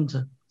have different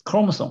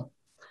chromosomes.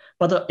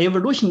 But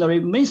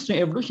the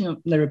mainstream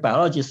evolutionary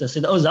biologists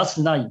said, that's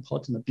not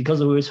important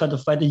because we try to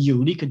find a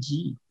unique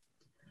gene.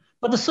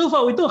 But so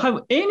far, we don't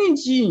have any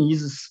gene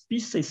is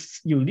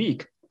species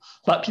unique,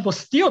 but people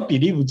still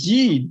believe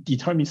gene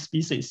determines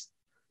species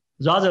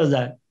rather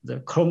than the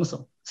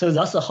chromosome. So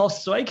that's how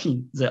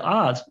striking they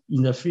are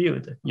in the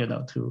field,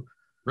 to.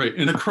 Right,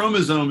 and a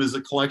chromosome is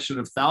a collection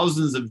of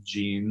thousands of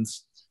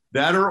genes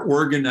that are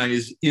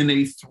organized in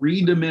a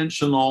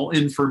 3-dimensional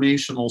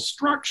informational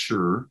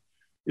structure.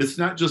 It's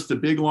not just a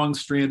big, long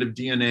strand of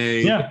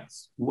DNA,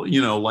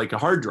 like a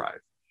hard drive,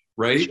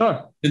 right?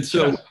 Sure. And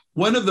so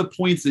one of the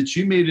points that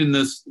you made in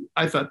this,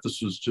 I thought this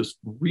was just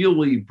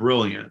really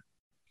brilliant.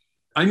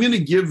 I'm going to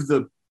give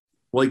the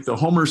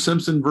Homer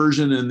Simpson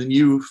version, and then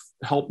you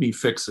help me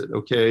fix it,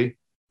 okay?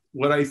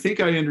 What I think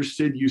I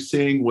understood you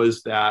saying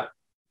was that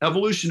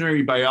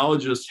evolutionary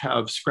biologists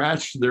have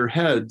scratched their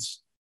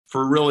heads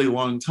for a really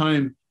long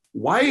time.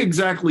 Why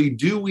exactly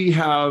do we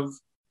have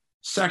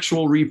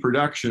sexual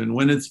reproduction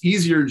when it's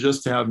easier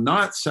just to have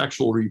not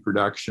sexual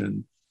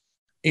reproduction?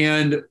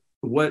 And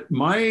what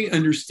my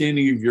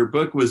understanding of your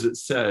book was, it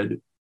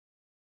said,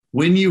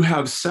 when you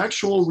have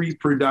sexual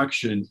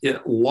reproduction,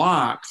 it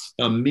locks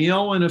a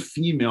male and a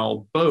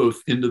female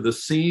both into the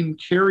same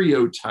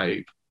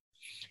karyotype.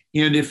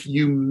 And if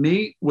you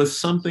mate with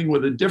something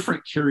with a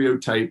different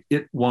karyotype,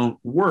 it won't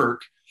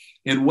work.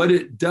 And what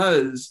it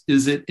does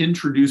is it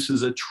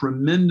introduces a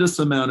tremendous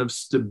amount of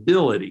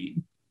stability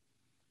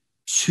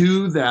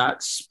to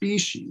that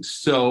species.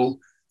 So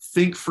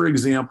think, for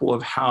example,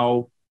 of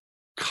how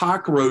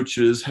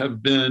cockroaches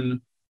have been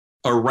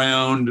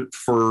around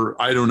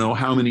for I don't know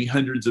how many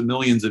hundreds of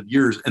millions of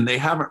years, and they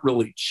haven't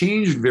really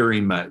changed very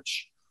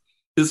much.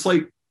 It's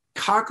like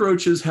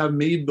cockroaches have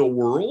made the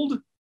world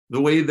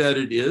the way that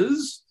it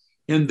is,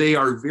 and they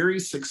are very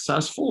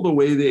successful the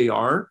way they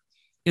are,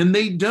 and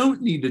they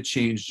don't need to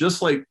change.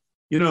 Just like,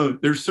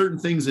 there's certain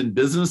things in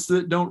business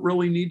that don't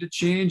really need to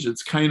change.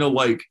 It's kind of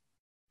like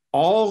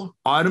all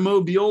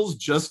automobiles,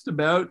 just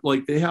about,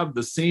 like they have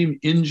the same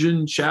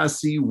engine,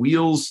 chassis,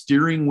 wheels,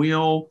 steering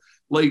wheel,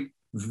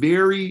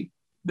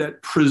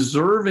 that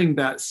preserving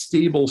that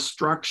stable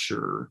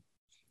structure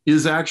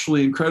is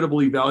actually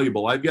incredibly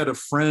valuable. I've got a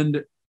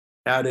friend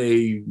at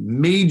a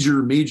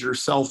major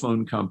cell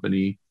phone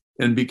company,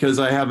 and because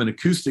I have an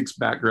acoustics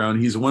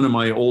background, he's one of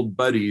my old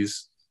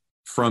buddies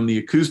from the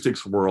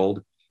acoustics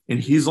world, and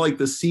he's like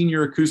the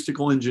senior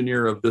acoustical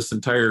engineer of this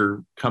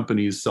entire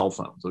company's cell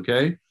phones,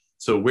 okay?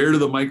 So where do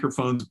the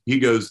microphones? He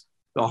goes,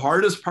 the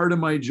hardest part of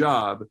my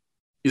job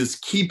is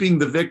keeping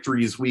the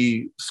victories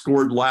we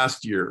scored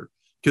last year,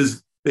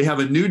 because they have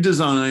a new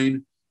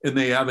design and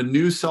they have a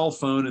new cell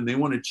phone and they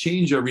want to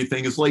change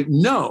everything. It's like,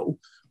 no,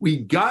 we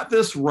got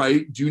this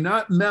right. Do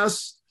not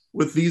mess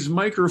with these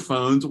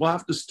microphones. We'll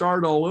have to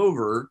start all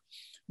over.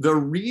 The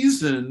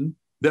reason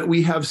that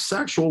we have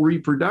sexual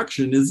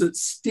reproduction is it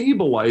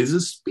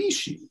stabilizes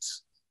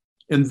species.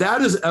 And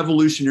that is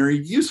evolutionary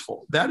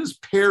useful. That is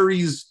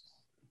Perry's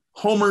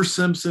Homer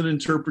Simpson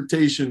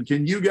interpretation.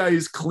 Can you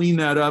guys clean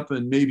that up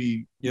and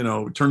maybe,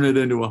 turn it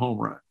into a home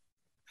run?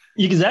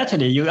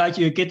 Exactly. You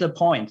actually get the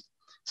point.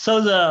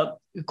 So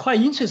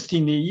quite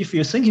interestingly, if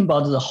you're thinking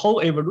about the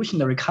whole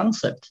evolutionary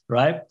concept,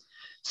 right?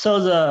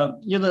 So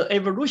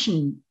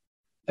evolution,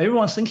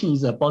 everyone's thinking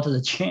is about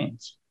the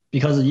change,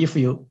 because if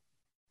you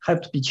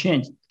have to be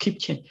changed, keep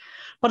changing.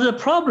 But the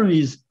problem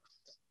is,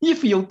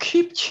 if you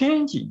keep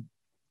changing,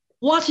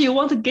 what do you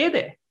want to get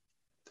at,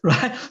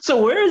 right?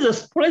 So where is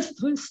the place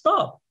to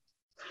stop?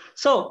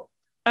 So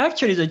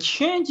actually, the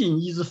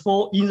changing is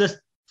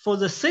for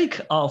the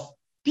sake of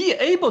be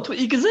able to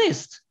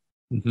exist.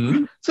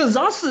 Mm-hmm. So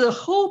that's the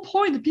whole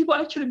point. People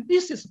actually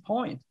miss this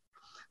point.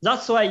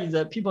 That's why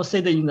the people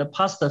say that in the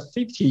past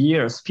 50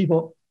 years,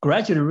 people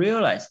gradually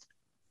realized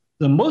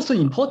the most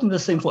important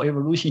thing for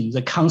evolution,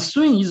 the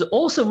constraint is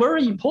also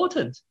very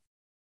important.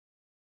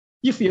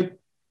 If you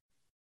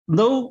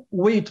no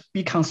way to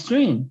be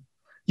constrained,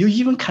 you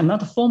even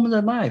cannot form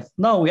the life.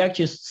 Now we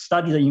actually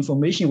study the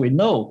information. We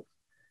know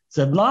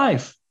the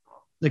life,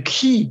 the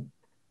key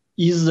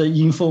is the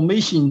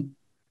information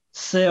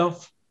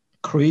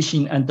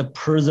self-creation and the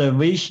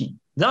preservation.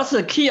 That's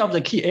the key of the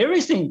key.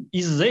 Everything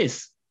is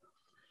this.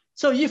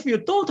 So if you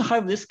don't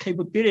have this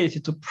capability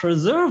to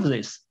preserve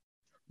this,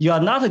 you are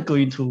not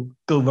going to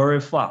go very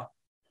far.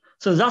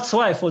 So that's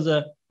why for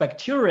the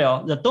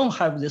bacteria that don't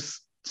have this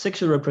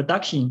sexual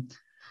reproduction,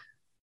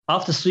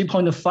 after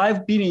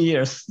 3.5 billion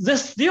years, they're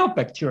still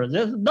bacteria.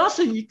 There's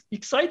nothing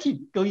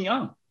exciting going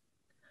on.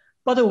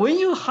 But when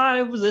you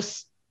have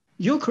this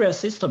eukaryotic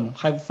system,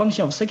 have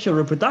function of sexual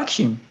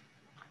reproduction,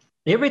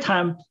 every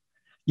time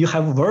you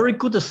have a very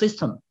good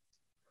system,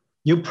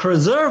 you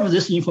preserve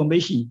this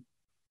information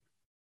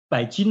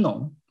by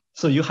genome.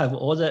 So you have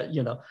all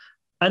the,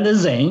 and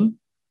then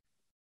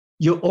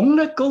you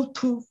only go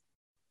to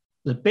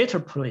the better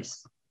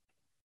place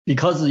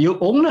because you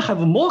only have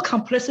more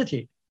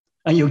complexity,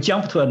 and you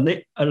jump to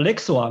a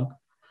next one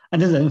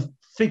and then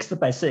fixed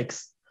by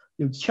 6.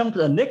 You jump to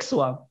the next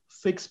one,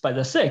 fixed by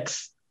the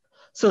 6.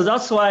 So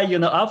that's why,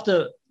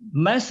 after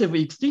massive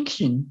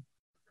extinction,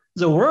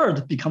 the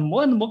world become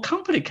more and more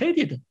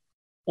complicated.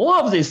 All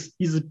of this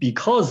is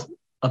because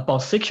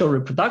about sexual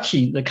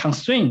reproduction, the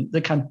constraint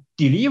that can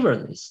deliver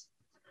this.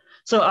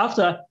 So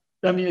after,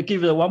 let me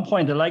give you one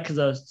point, like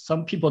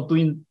some people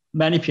doing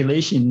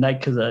manipulation,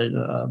 like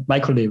the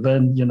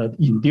microleaven,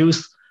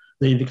 induce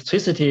the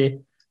electricity,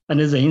 and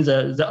then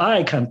the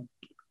eye can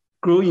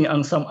growing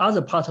on some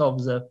other part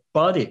of the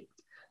body.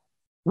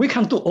 We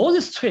can do all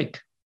this trick,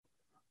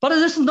 but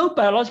there's no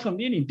biological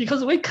meaning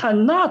because we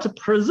cannot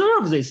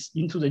preserve this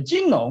into the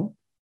genome.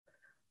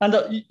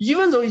 And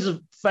even though it's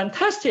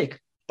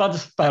fantastic, but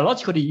it's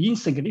biologically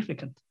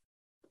insignificant.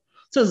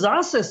 So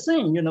that's the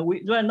thing,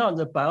 right now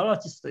the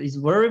biologist is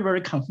very,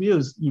 very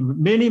confused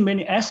in many,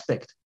 many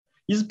aspects.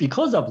 It's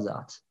because of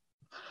that.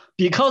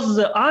 Because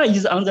the eye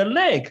is on the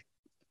leg,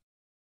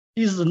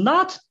 is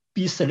not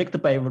be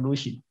selected by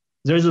evolution.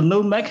 There is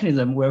no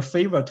mechanism where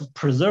favor to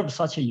preserve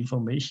such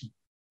information,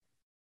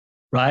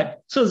 right?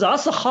 So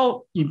that's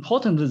how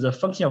important the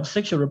function of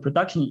sexual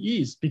reproduction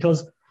is,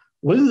 because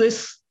when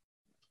this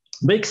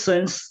makes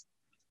sense,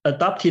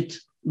 adopted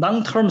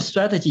long-term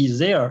strategy is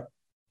there,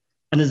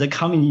 and they're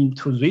coming in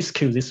to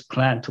rescue this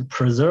plant to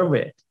preserve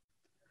it.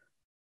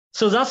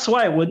 So that's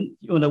why when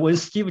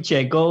Steve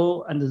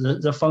Jago and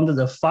the founder of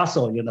the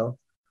fossil,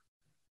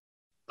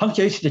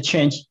 punctuation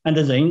change and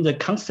then the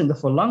constant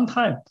for a long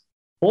time.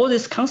 All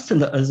this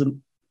constant, as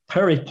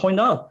Perry pointed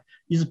out,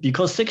 is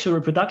because sexual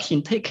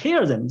reproduction take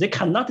care of them. They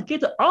cannot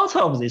get out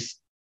of this.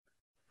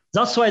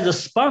 That's why the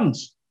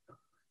sponge,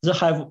 they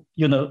have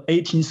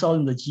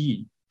 18,000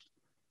 genes.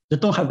 They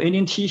don't have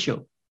any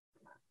tissue,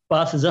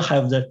 but they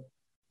have the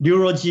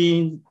neural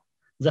gene,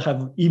 they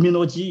have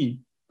immunogene.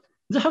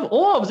 They have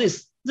all of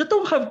this. They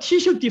don't have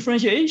tissue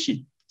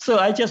differentiation. So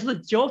I just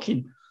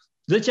joking.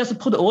 They just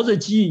put all the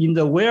gene in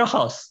the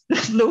warehouse.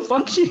 There's no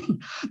function.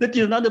 They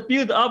did not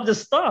build up the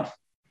stuff,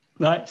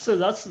 right? So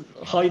that's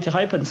how it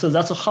happened. So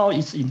that's how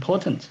it's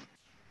important.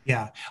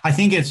 Yeah, I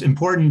think it's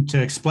important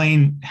to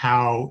explain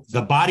how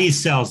the body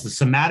cells, the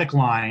somatic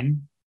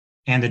line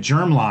and the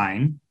germ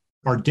line,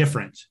 are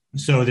different.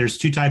 So there's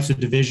 2 types of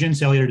division,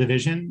 cellular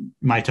division,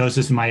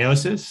 mitosis and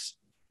meiosis.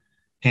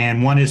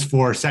 And one is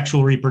for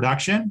sexual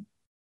reproduction,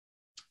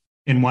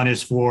 and one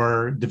is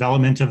for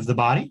development of the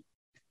body.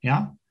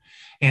 Yeah.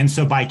 And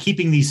so by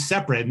keeping these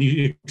separate, and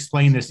you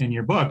explain this in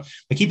your book,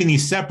 by keeping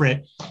these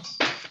separate,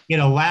 it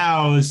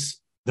allows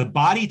the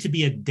body to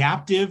be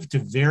adaptive to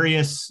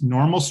various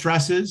normal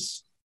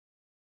stresses,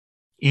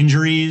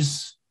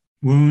 injuries,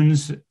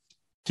 wounds,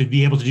 to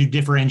be able to do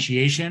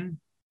differentiation,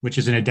 which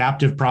is an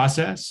adaptive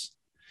process.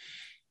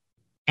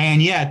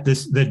 And yet the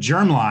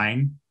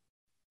germline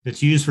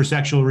that's used for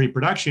sexual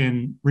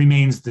reproduction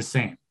remains the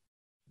same.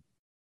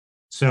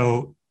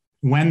 So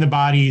when the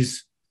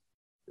body's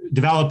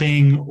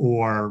developing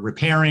or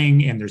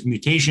repairing and there's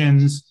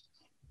mutations,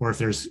 or if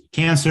there's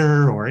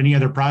cancer or any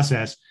other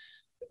process,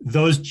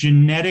 those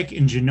genetic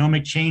and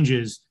genomic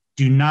changes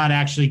do not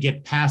actually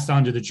get passed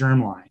on to the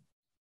germline.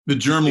 The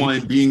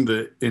germline being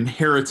the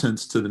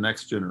inheritance to the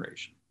next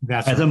generation.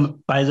 That's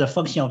by the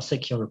function of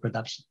sexual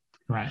reproduction.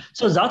 Right.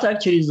 So that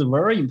actually is a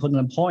very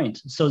important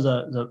point.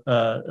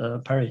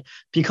 So Perry,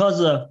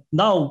 because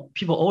now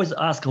people always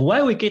ask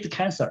why we get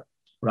cancer,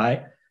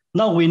 right?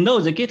 Now we know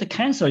they get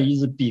cancer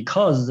is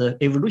because the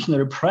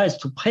evolutionary price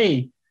to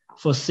pay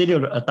for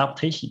cellular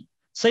adaptation.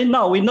 So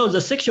now we know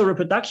the sexual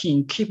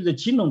reproduction keep the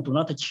genome do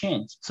not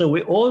change. So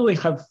we always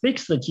have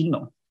fixed the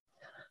genome.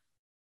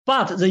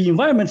 But the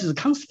environment is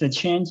constantly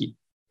changing.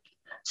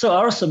 So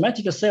our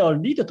somatic cell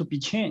need to be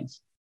changed.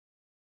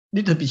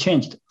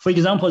 For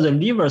example, the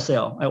liver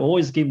cell, I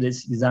always give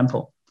this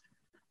example.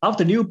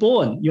 After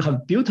newborn, you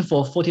have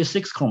beautiful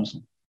 46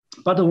 chromosome.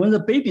 But when the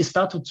baby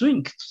start to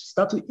drink,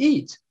 start to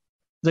eat,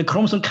 the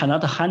chromosome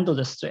cannot handle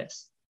the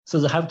stress.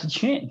 So they have to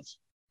change.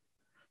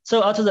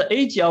 So at the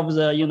age of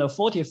the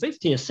 40,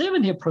 50,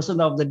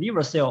 70% of the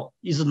liver cell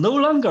is no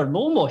longer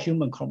normal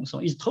human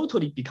chromosome. It's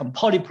totally become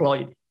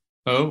polyploid.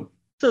 Oh.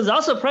 So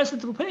that's a price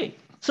to pay.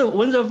 So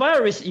when the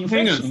virus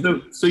infection... Hang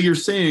on. So you're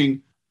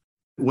saying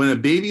when a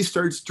baby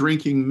starts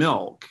drinking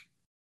milk,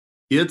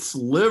 its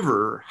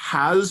liver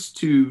has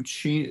to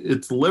change,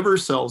 its liver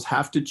cells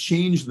have to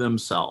change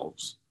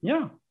themselves.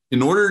 Yeah.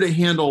 In order to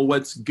handle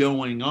what's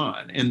going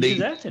on. And they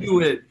exactly.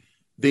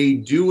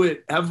 do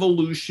it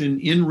evolution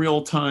in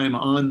real time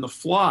on the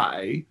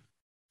fly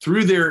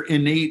through their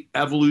innate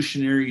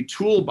evolutionary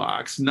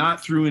toolbox,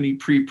 not through any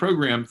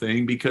pre-programmed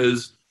thing,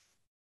 because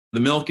the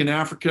milk in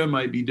Africa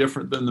might be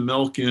different than the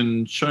milk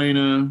in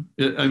China.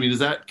 I mean, is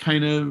that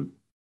kind of...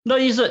 No,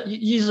 is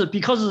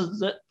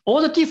because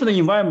all the different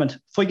environment,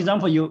 for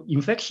example, your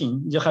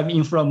infection, you have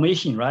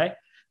inflammation, right?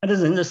 And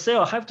then the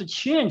cell have to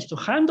change to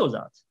handle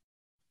that.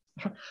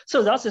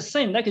 So that's the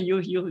same, like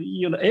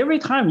you every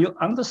time you're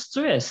under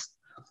stress,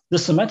 the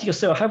somatic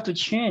cell have to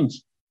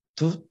change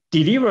to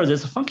deliver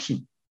this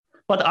function.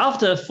 But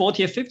after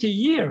 40, 50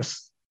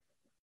 years,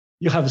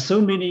 you have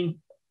so many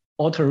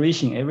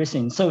alteration,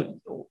 everything. So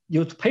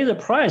you pay the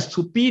price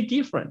to be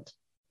different.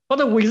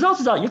 But without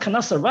that, you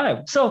cannot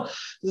survive. So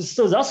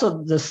that's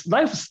this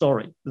life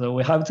story. So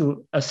we have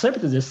to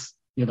accept this,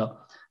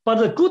 But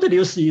the good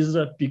news is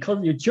that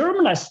because your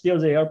germline is still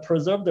there,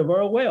 preserved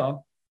very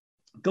well,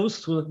 goes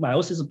through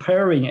meiosis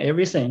pairing,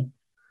 everything.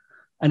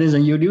 And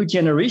then your new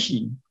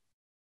generation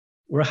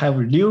will have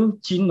new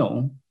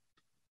genome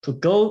to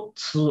go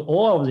through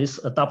all of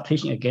this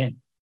adaptation again.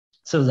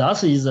 So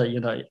that is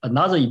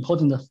another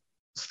important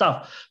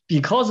stuff.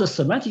 Because the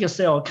somatic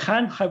cell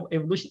can have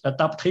evolution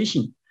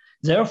adaptation,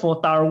 therefore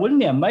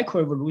Darwinian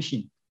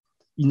microevolution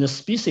in the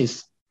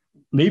species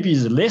maybe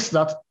is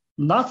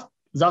not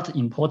that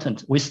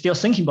important. We're still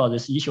thinking about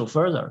this issue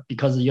further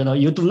because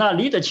you do not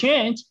need a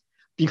change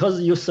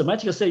because your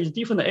somatic cell is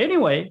different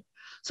anyway.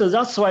 So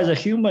that's why the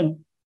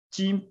human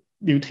gene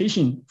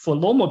mutation for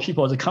normal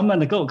people, they come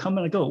and go.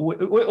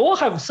 We all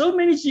have so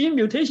many gene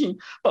mutation,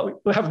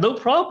 but we have no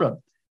problem.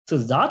 So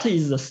that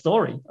is the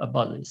story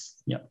about this.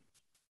 Yeah.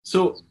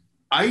 So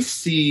I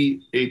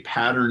see a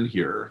pattern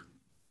here.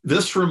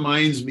 This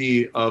reminds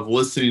me of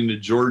listening to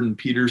Jordan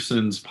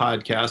Peterson's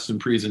podcasts and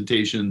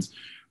presentations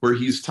where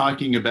he's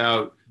talking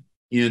about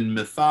in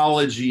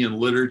mythology and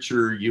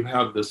literature, you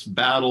have this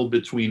battle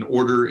between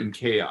order and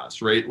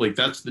chaos, right? Like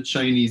that's the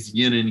Chinese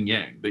yin and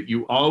yang, that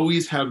you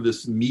always have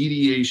this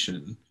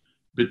mediation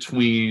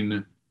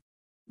between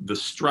the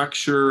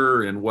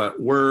structure and what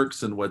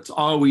works and what's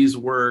always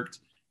worked,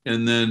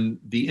 and then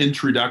the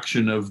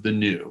introduction of the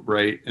new,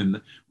 right?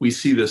 And we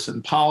see this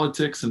in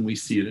politics, and we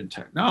see it in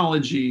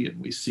technology,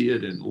 and we see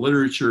it in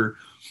literature,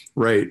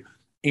 right?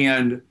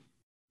 And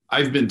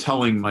I've been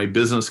telling my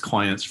business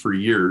clients for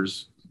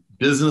years,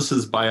 business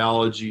is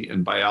biology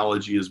and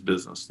biology is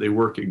business. They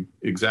work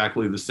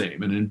exactly the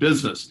same. And in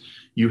business,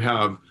 you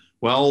have,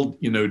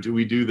 do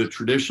we do the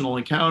traditional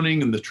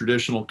accounting and the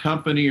traditional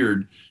company,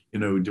 or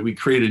do we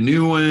create a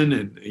new one?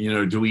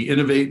 And, do we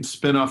innovate and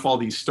spin off all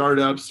these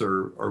startups,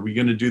 or are we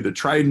going to do the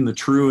tried and the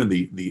true and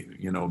the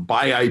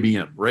buy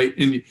IBM, right?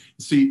 And you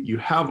see, you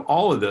have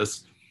all of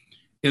this.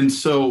 And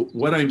so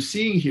what I'm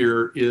seeing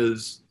here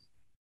is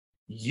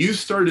you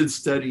started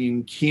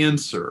studying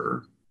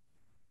cancer,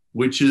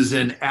 which is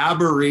an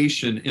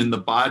aberration in the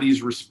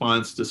body's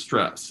response to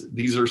stress.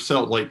 These are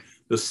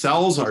the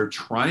cells are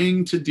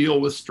trying to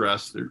deal with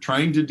stress. They're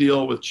trying to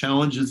deal with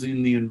challenges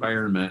in the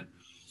environment,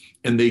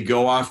 and they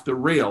go off the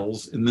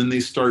rails, and then they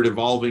start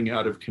evolving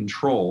out of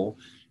control.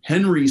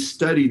 Henry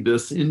studied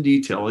this in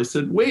detail. He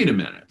said, wait a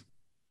minute.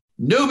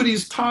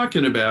 Nobody's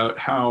talking about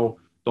how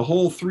the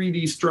whole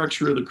 3D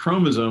structure of the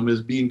chromosome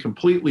is being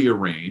completely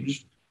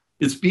arranged.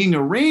 It's being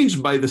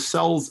arranged by the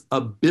cell's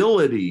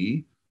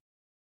ability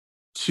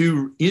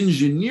to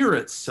engineer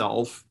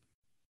itself.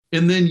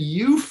 And then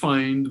you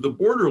find the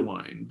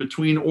borderline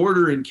between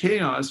order and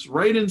chaos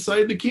right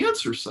inside the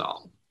cancer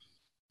cell,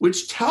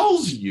 which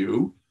tells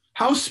you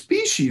how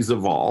species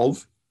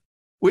evolve,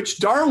 which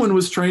Darwin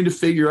was trying to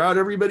figure out.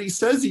 Everybody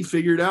says he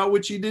figured out,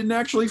 which he didn't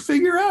actually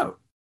figure out.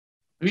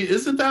 I mean,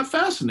 isn't that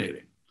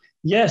fascinating?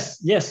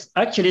 Yes.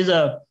 Actually,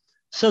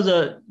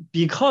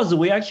 because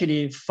we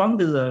actually found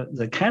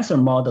the cancer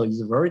model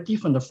is very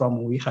different from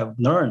what we have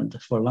learned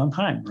for a long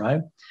time,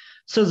 right?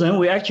 So then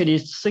we actually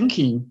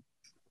thinking,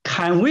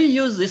 can we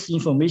use this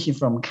information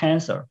from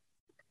cancer,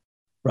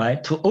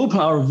 right, to open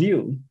our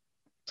view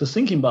to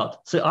thinking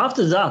about? So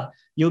after that,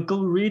 you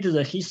go read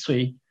the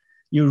history,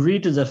 you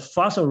read the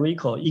fossil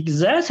record,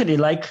 exactly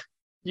like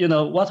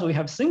what we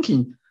have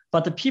thinking,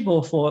 but the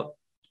people for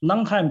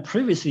long time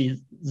previously,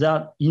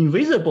 they're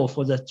invisible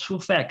for the true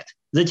fact.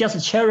 They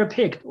just cherry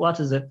picked what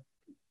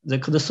they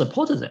could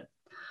support them.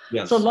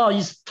 Yes. So now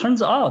it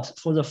turns out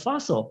for the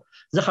fossil,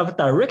 they have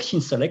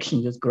direction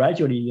selection that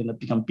gradually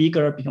become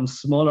bigger, become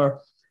smaller.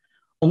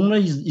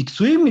 Only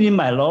extremely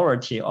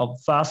minority of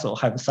fossil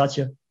have such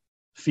a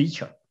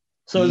feature.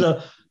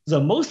 So the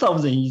most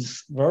of them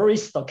is very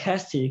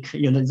stochastic,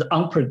 it's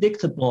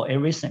unpredictable,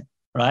 everything,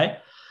 right?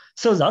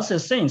 So that's the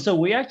thing. So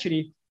we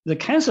actually, the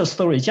cancer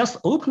story just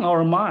open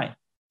our mind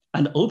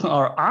and open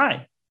our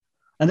eye.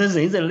 And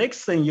then the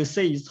next thing you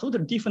say is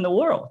totally different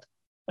world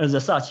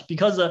as such,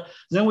 because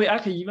then we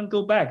actually even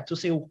go back to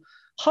say,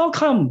 how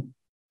come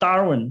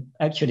Darwin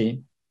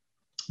actually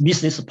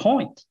missed this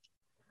point?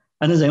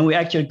 And then we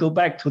actually go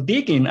back to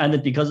digging,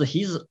 and because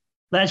his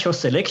natural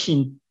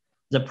selection,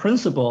 the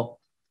principle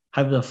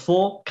have the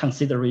four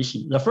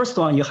consideration. The first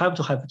one, you have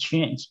to have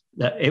change,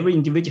 that every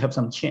individual have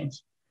some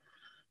change.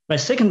 But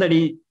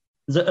secondly,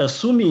 the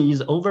assuming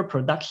is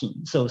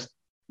overproduction. So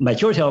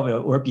majority of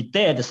it will be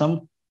dead,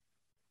 some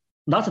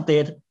not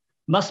dead,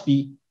 must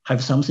be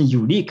have something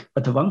unique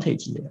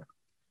advantage there.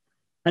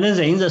 And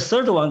then the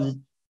third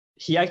one,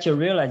 he actually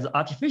realized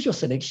artificial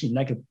selection,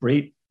 like a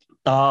breed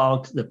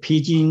dog, the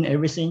pigeon,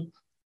 everything,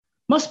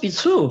 must be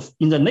true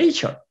in the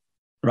nature,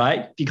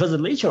 right? Because the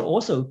nature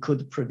also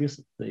could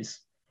produce this.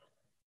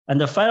 And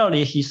then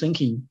finally, he's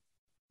thinking,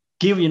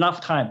 give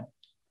enough time,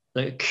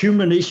 the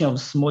accumulation of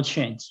small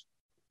change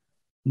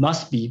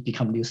must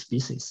become new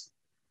species.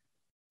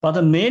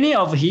 But many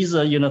of his,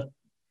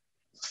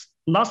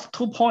 last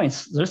 2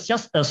 points, there's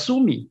just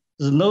assuming,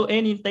 there's no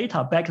any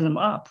data backing them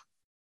up.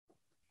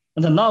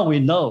 And now we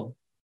know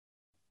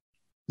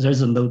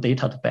there's no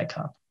data to back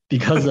up,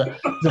 because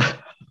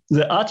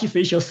the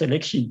artificial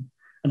selection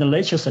and the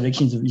natural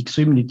selection is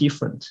extremely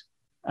different.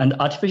 And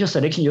artificial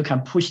selection, you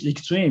can push the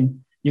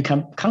extreme, you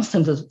can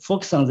constantly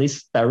focus on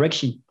this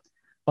direction.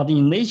 But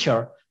in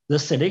nature, the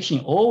selection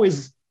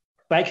always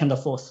back and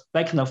forth.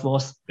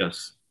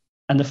 Yes.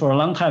 And for a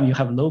long time, you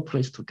have no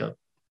place to go.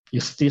 You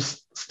still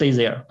stay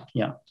there,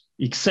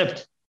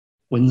 except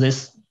when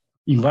this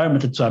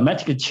environment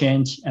dramatically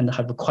change and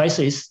have a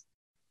crisis,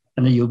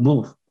 and then you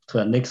move to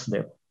the next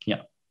level.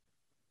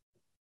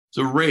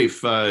 So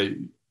Rafe,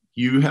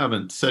 you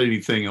haven't said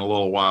anything in a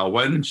little while.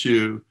 Why don't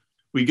you,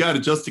 we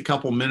got just a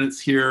couple minutes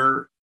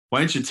here. Why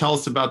don't you tell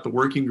us about the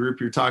working group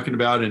you're talking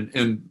about?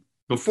 And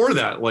before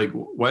that,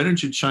 why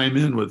don't you chime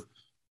in with,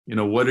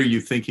 what are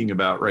you thinking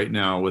about right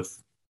now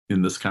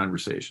in this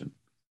conversation?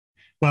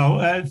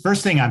 Well,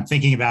 first thing I'm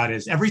thinking about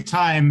is every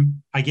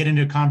time I get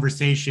into a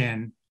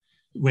conversation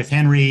with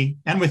Henry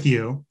and with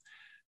you,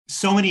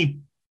 so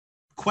many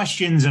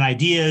questions and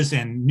ideas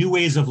and new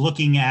ways of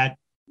looking at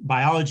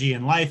biology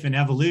and life and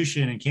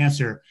evolution and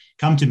cancer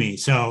come to me.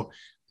 So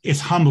it's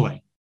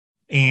humbling,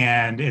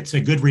 and it's a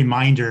good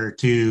reminder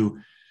to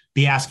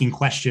be asking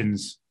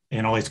questions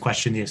and always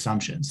question the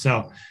assumptions.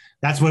 So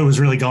that's what was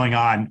really going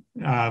on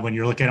when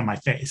you're looking at my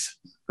face.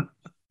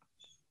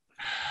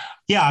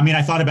 Yeah, I mean,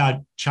 I thought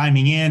about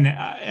chiming in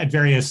at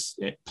various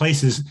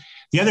places.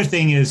 The other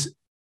thing is,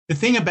 the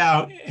thing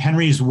about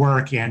Henry's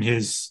work and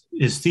his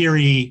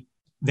theory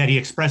that he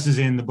expresses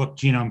in the book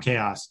Genome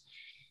Chaos,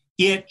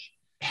 it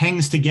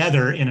hangs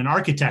together in an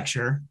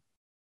architecture,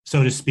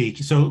 so to speak.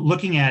 So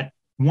looking at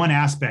one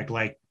aspect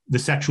like the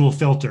sexual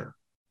filter,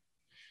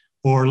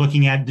 or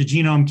looking at the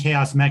genome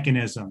chaos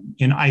mechanism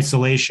in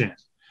isolation,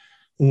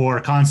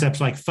 or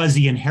concepts like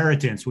fuzzy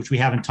inheritance, which we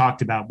haven't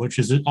talked about, which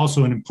is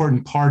also an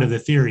important part of the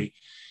theory.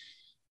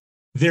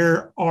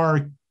 There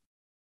are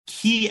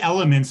key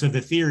elements of the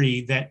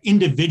theory that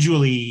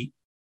individually,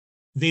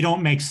 they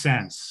don't make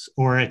sense,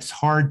 or it's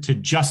hard to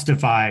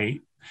justify.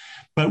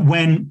 But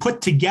when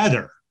put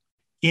together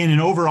in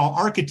an overall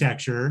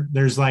architecture,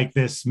 there's like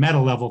this meta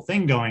level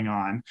thing going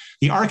on.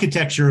 The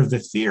architecture of the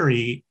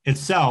theory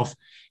itself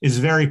is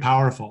very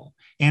powerful.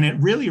 And it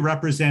really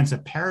represents a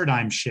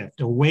paradigm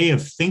shift, a way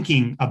of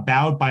thinking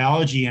about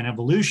biology and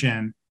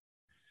evolution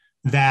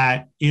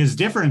that is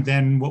different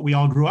than what we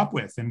all grew up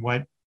with, and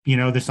what,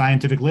 the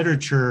scientific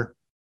literature,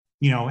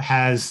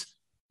 has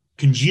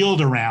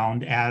congealed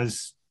around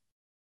as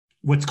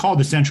what's called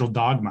the central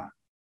dogma.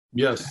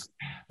 Yes.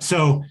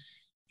 So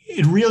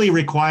it really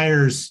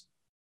requires,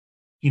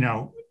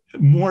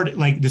 more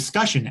like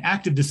discussion,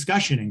 active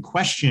discussion and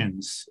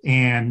questions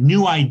and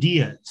new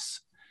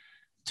ideas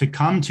to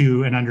come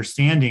to an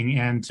understanding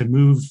and to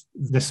move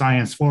the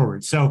science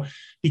forward. So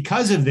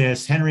because of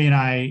this, Henry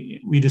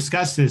and we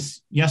discussed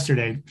this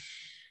yesterday,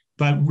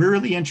 but we're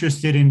really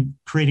interested in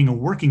creating a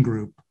working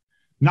group,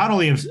 not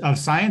only of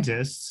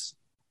scientists,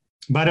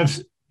 but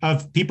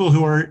of people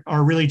who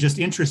are really just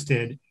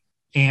interested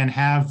and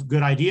have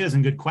good ideas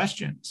and good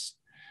questions.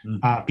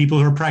 People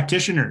who are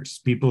practitioners,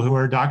 people who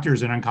are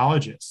doctors and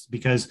oncologists,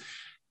 because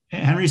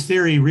Henry's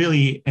theory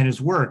really, and his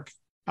work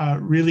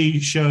really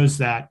shows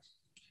that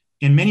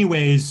in many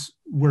ways,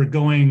 we're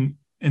going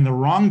in the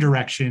wrong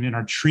direction in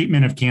our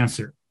treatment of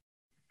cancer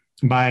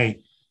by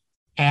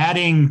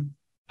adding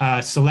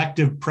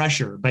selective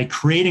pressure, by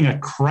creating a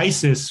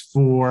crisis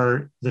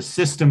for the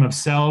system of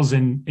cells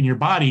in your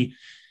body.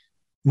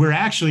 We're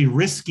actually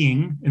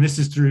risking, and this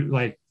is through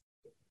like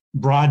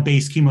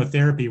broad-based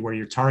chemotherapy where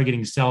you're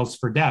targeting cells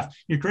for death,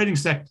 you're creating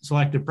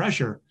selective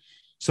pressure.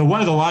 So one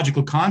of the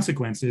logical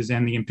consequences,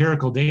 and the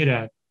empirical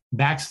data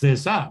backs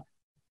this up,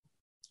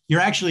 you're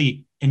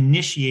actually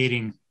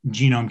initiating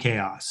genome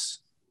chaos.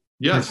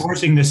 Yes. You're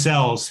forcing the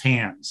cell's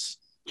hands.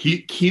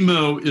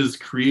 Chemo is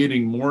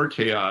creating more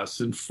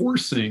chaos and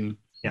forcing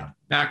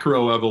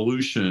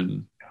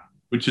macroevolution,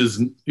 which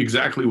is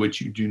exactly what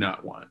you do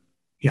not want.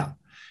 Yeah.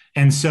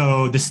 And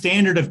so the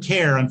standard of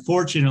care,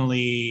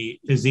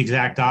 unfortunately, is the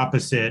exact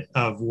opposite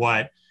of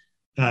what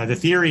the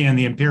theory and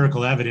the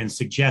empirical evidence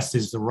suggests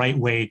is the right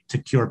way to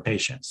cure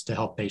patients, to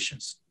help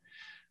patients.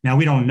 Now,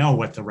 we don't know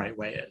what the right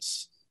way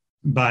is,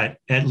 but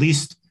at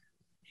least,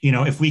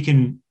 if we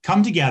can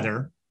come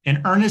together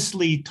and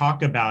earnestly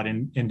talk about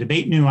and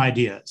debate new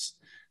ideas,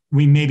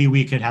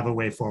 we could have a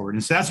way forward.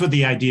 And so that's what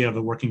the idea of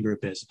a working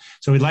group is.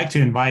 So we'd like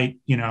to invite,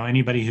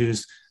 anybody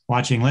who's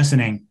watching,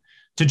 listening,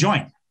 to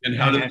join. And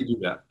how do they do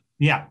that?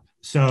 Yeah.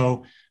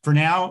 So for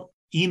now,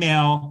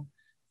 email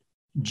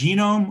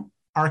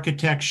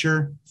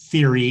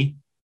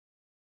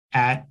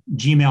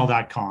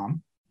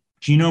genomearchitecturetheory@gmail.com,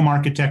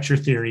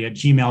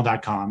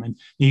 genomearchitecturetheory@gmail.com. And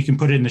you can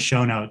put it in the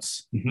show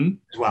notes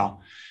as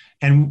well.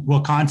 And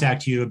we'll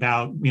contact you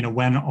about,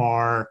 when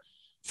our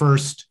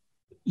first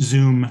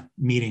Zoom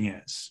meeting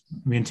is.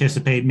 We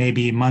anticipate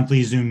maybe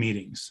monthly Zoom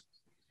meetings.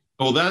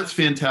 Oh, that's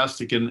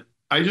fantastic. And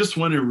I just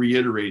want to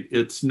reiterate,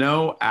 it's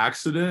no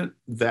accident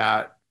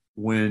that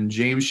when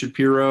James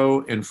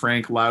Shapiro and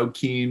Frank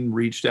Laukien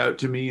reached out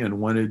to me and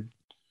wanted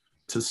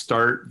to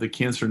start the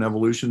Cancer and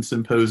Evolution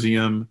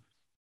Symposium,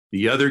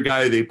 the other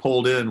guy they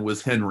pulled in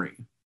was Henry.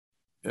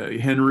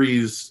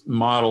 Henry's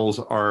models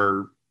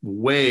are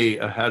way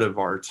ahead of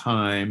our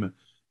time.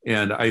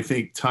 And I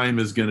think time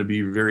is going to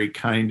be very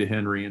kind to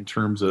Henry in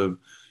terms of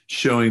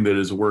showing that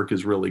his work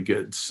is really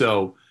good.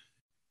 So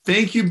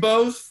thank you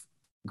both.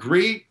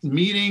 Great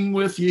meeting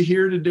with you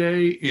here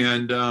today.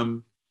 And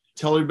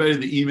tell everybody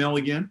the email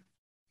again.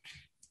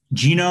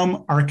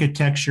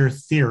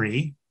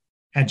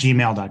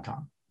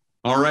 genomearchitecturetheory@gmail.com.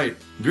 All right.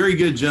 Very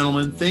good,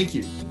 gentlemen. Thank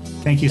you.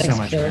 Thank you so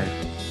much.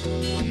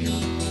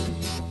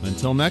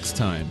 Until next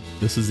time,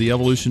 this is the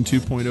Evolution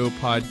 2.0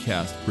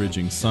 podcast,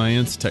 bridging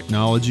science,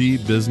 technology,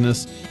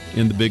 business,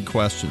 and the big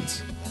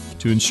questions.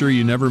 To ensure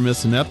you never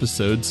miss an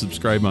episode,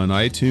 subscribe on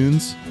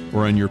iTunes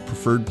or on your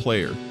preferred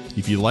player.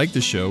 If you like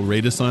the show,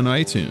 rate us on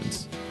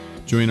iTunes.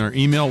 Join our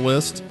email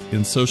list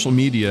and social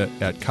media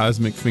at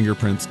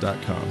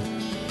cosmicfingerprints.com.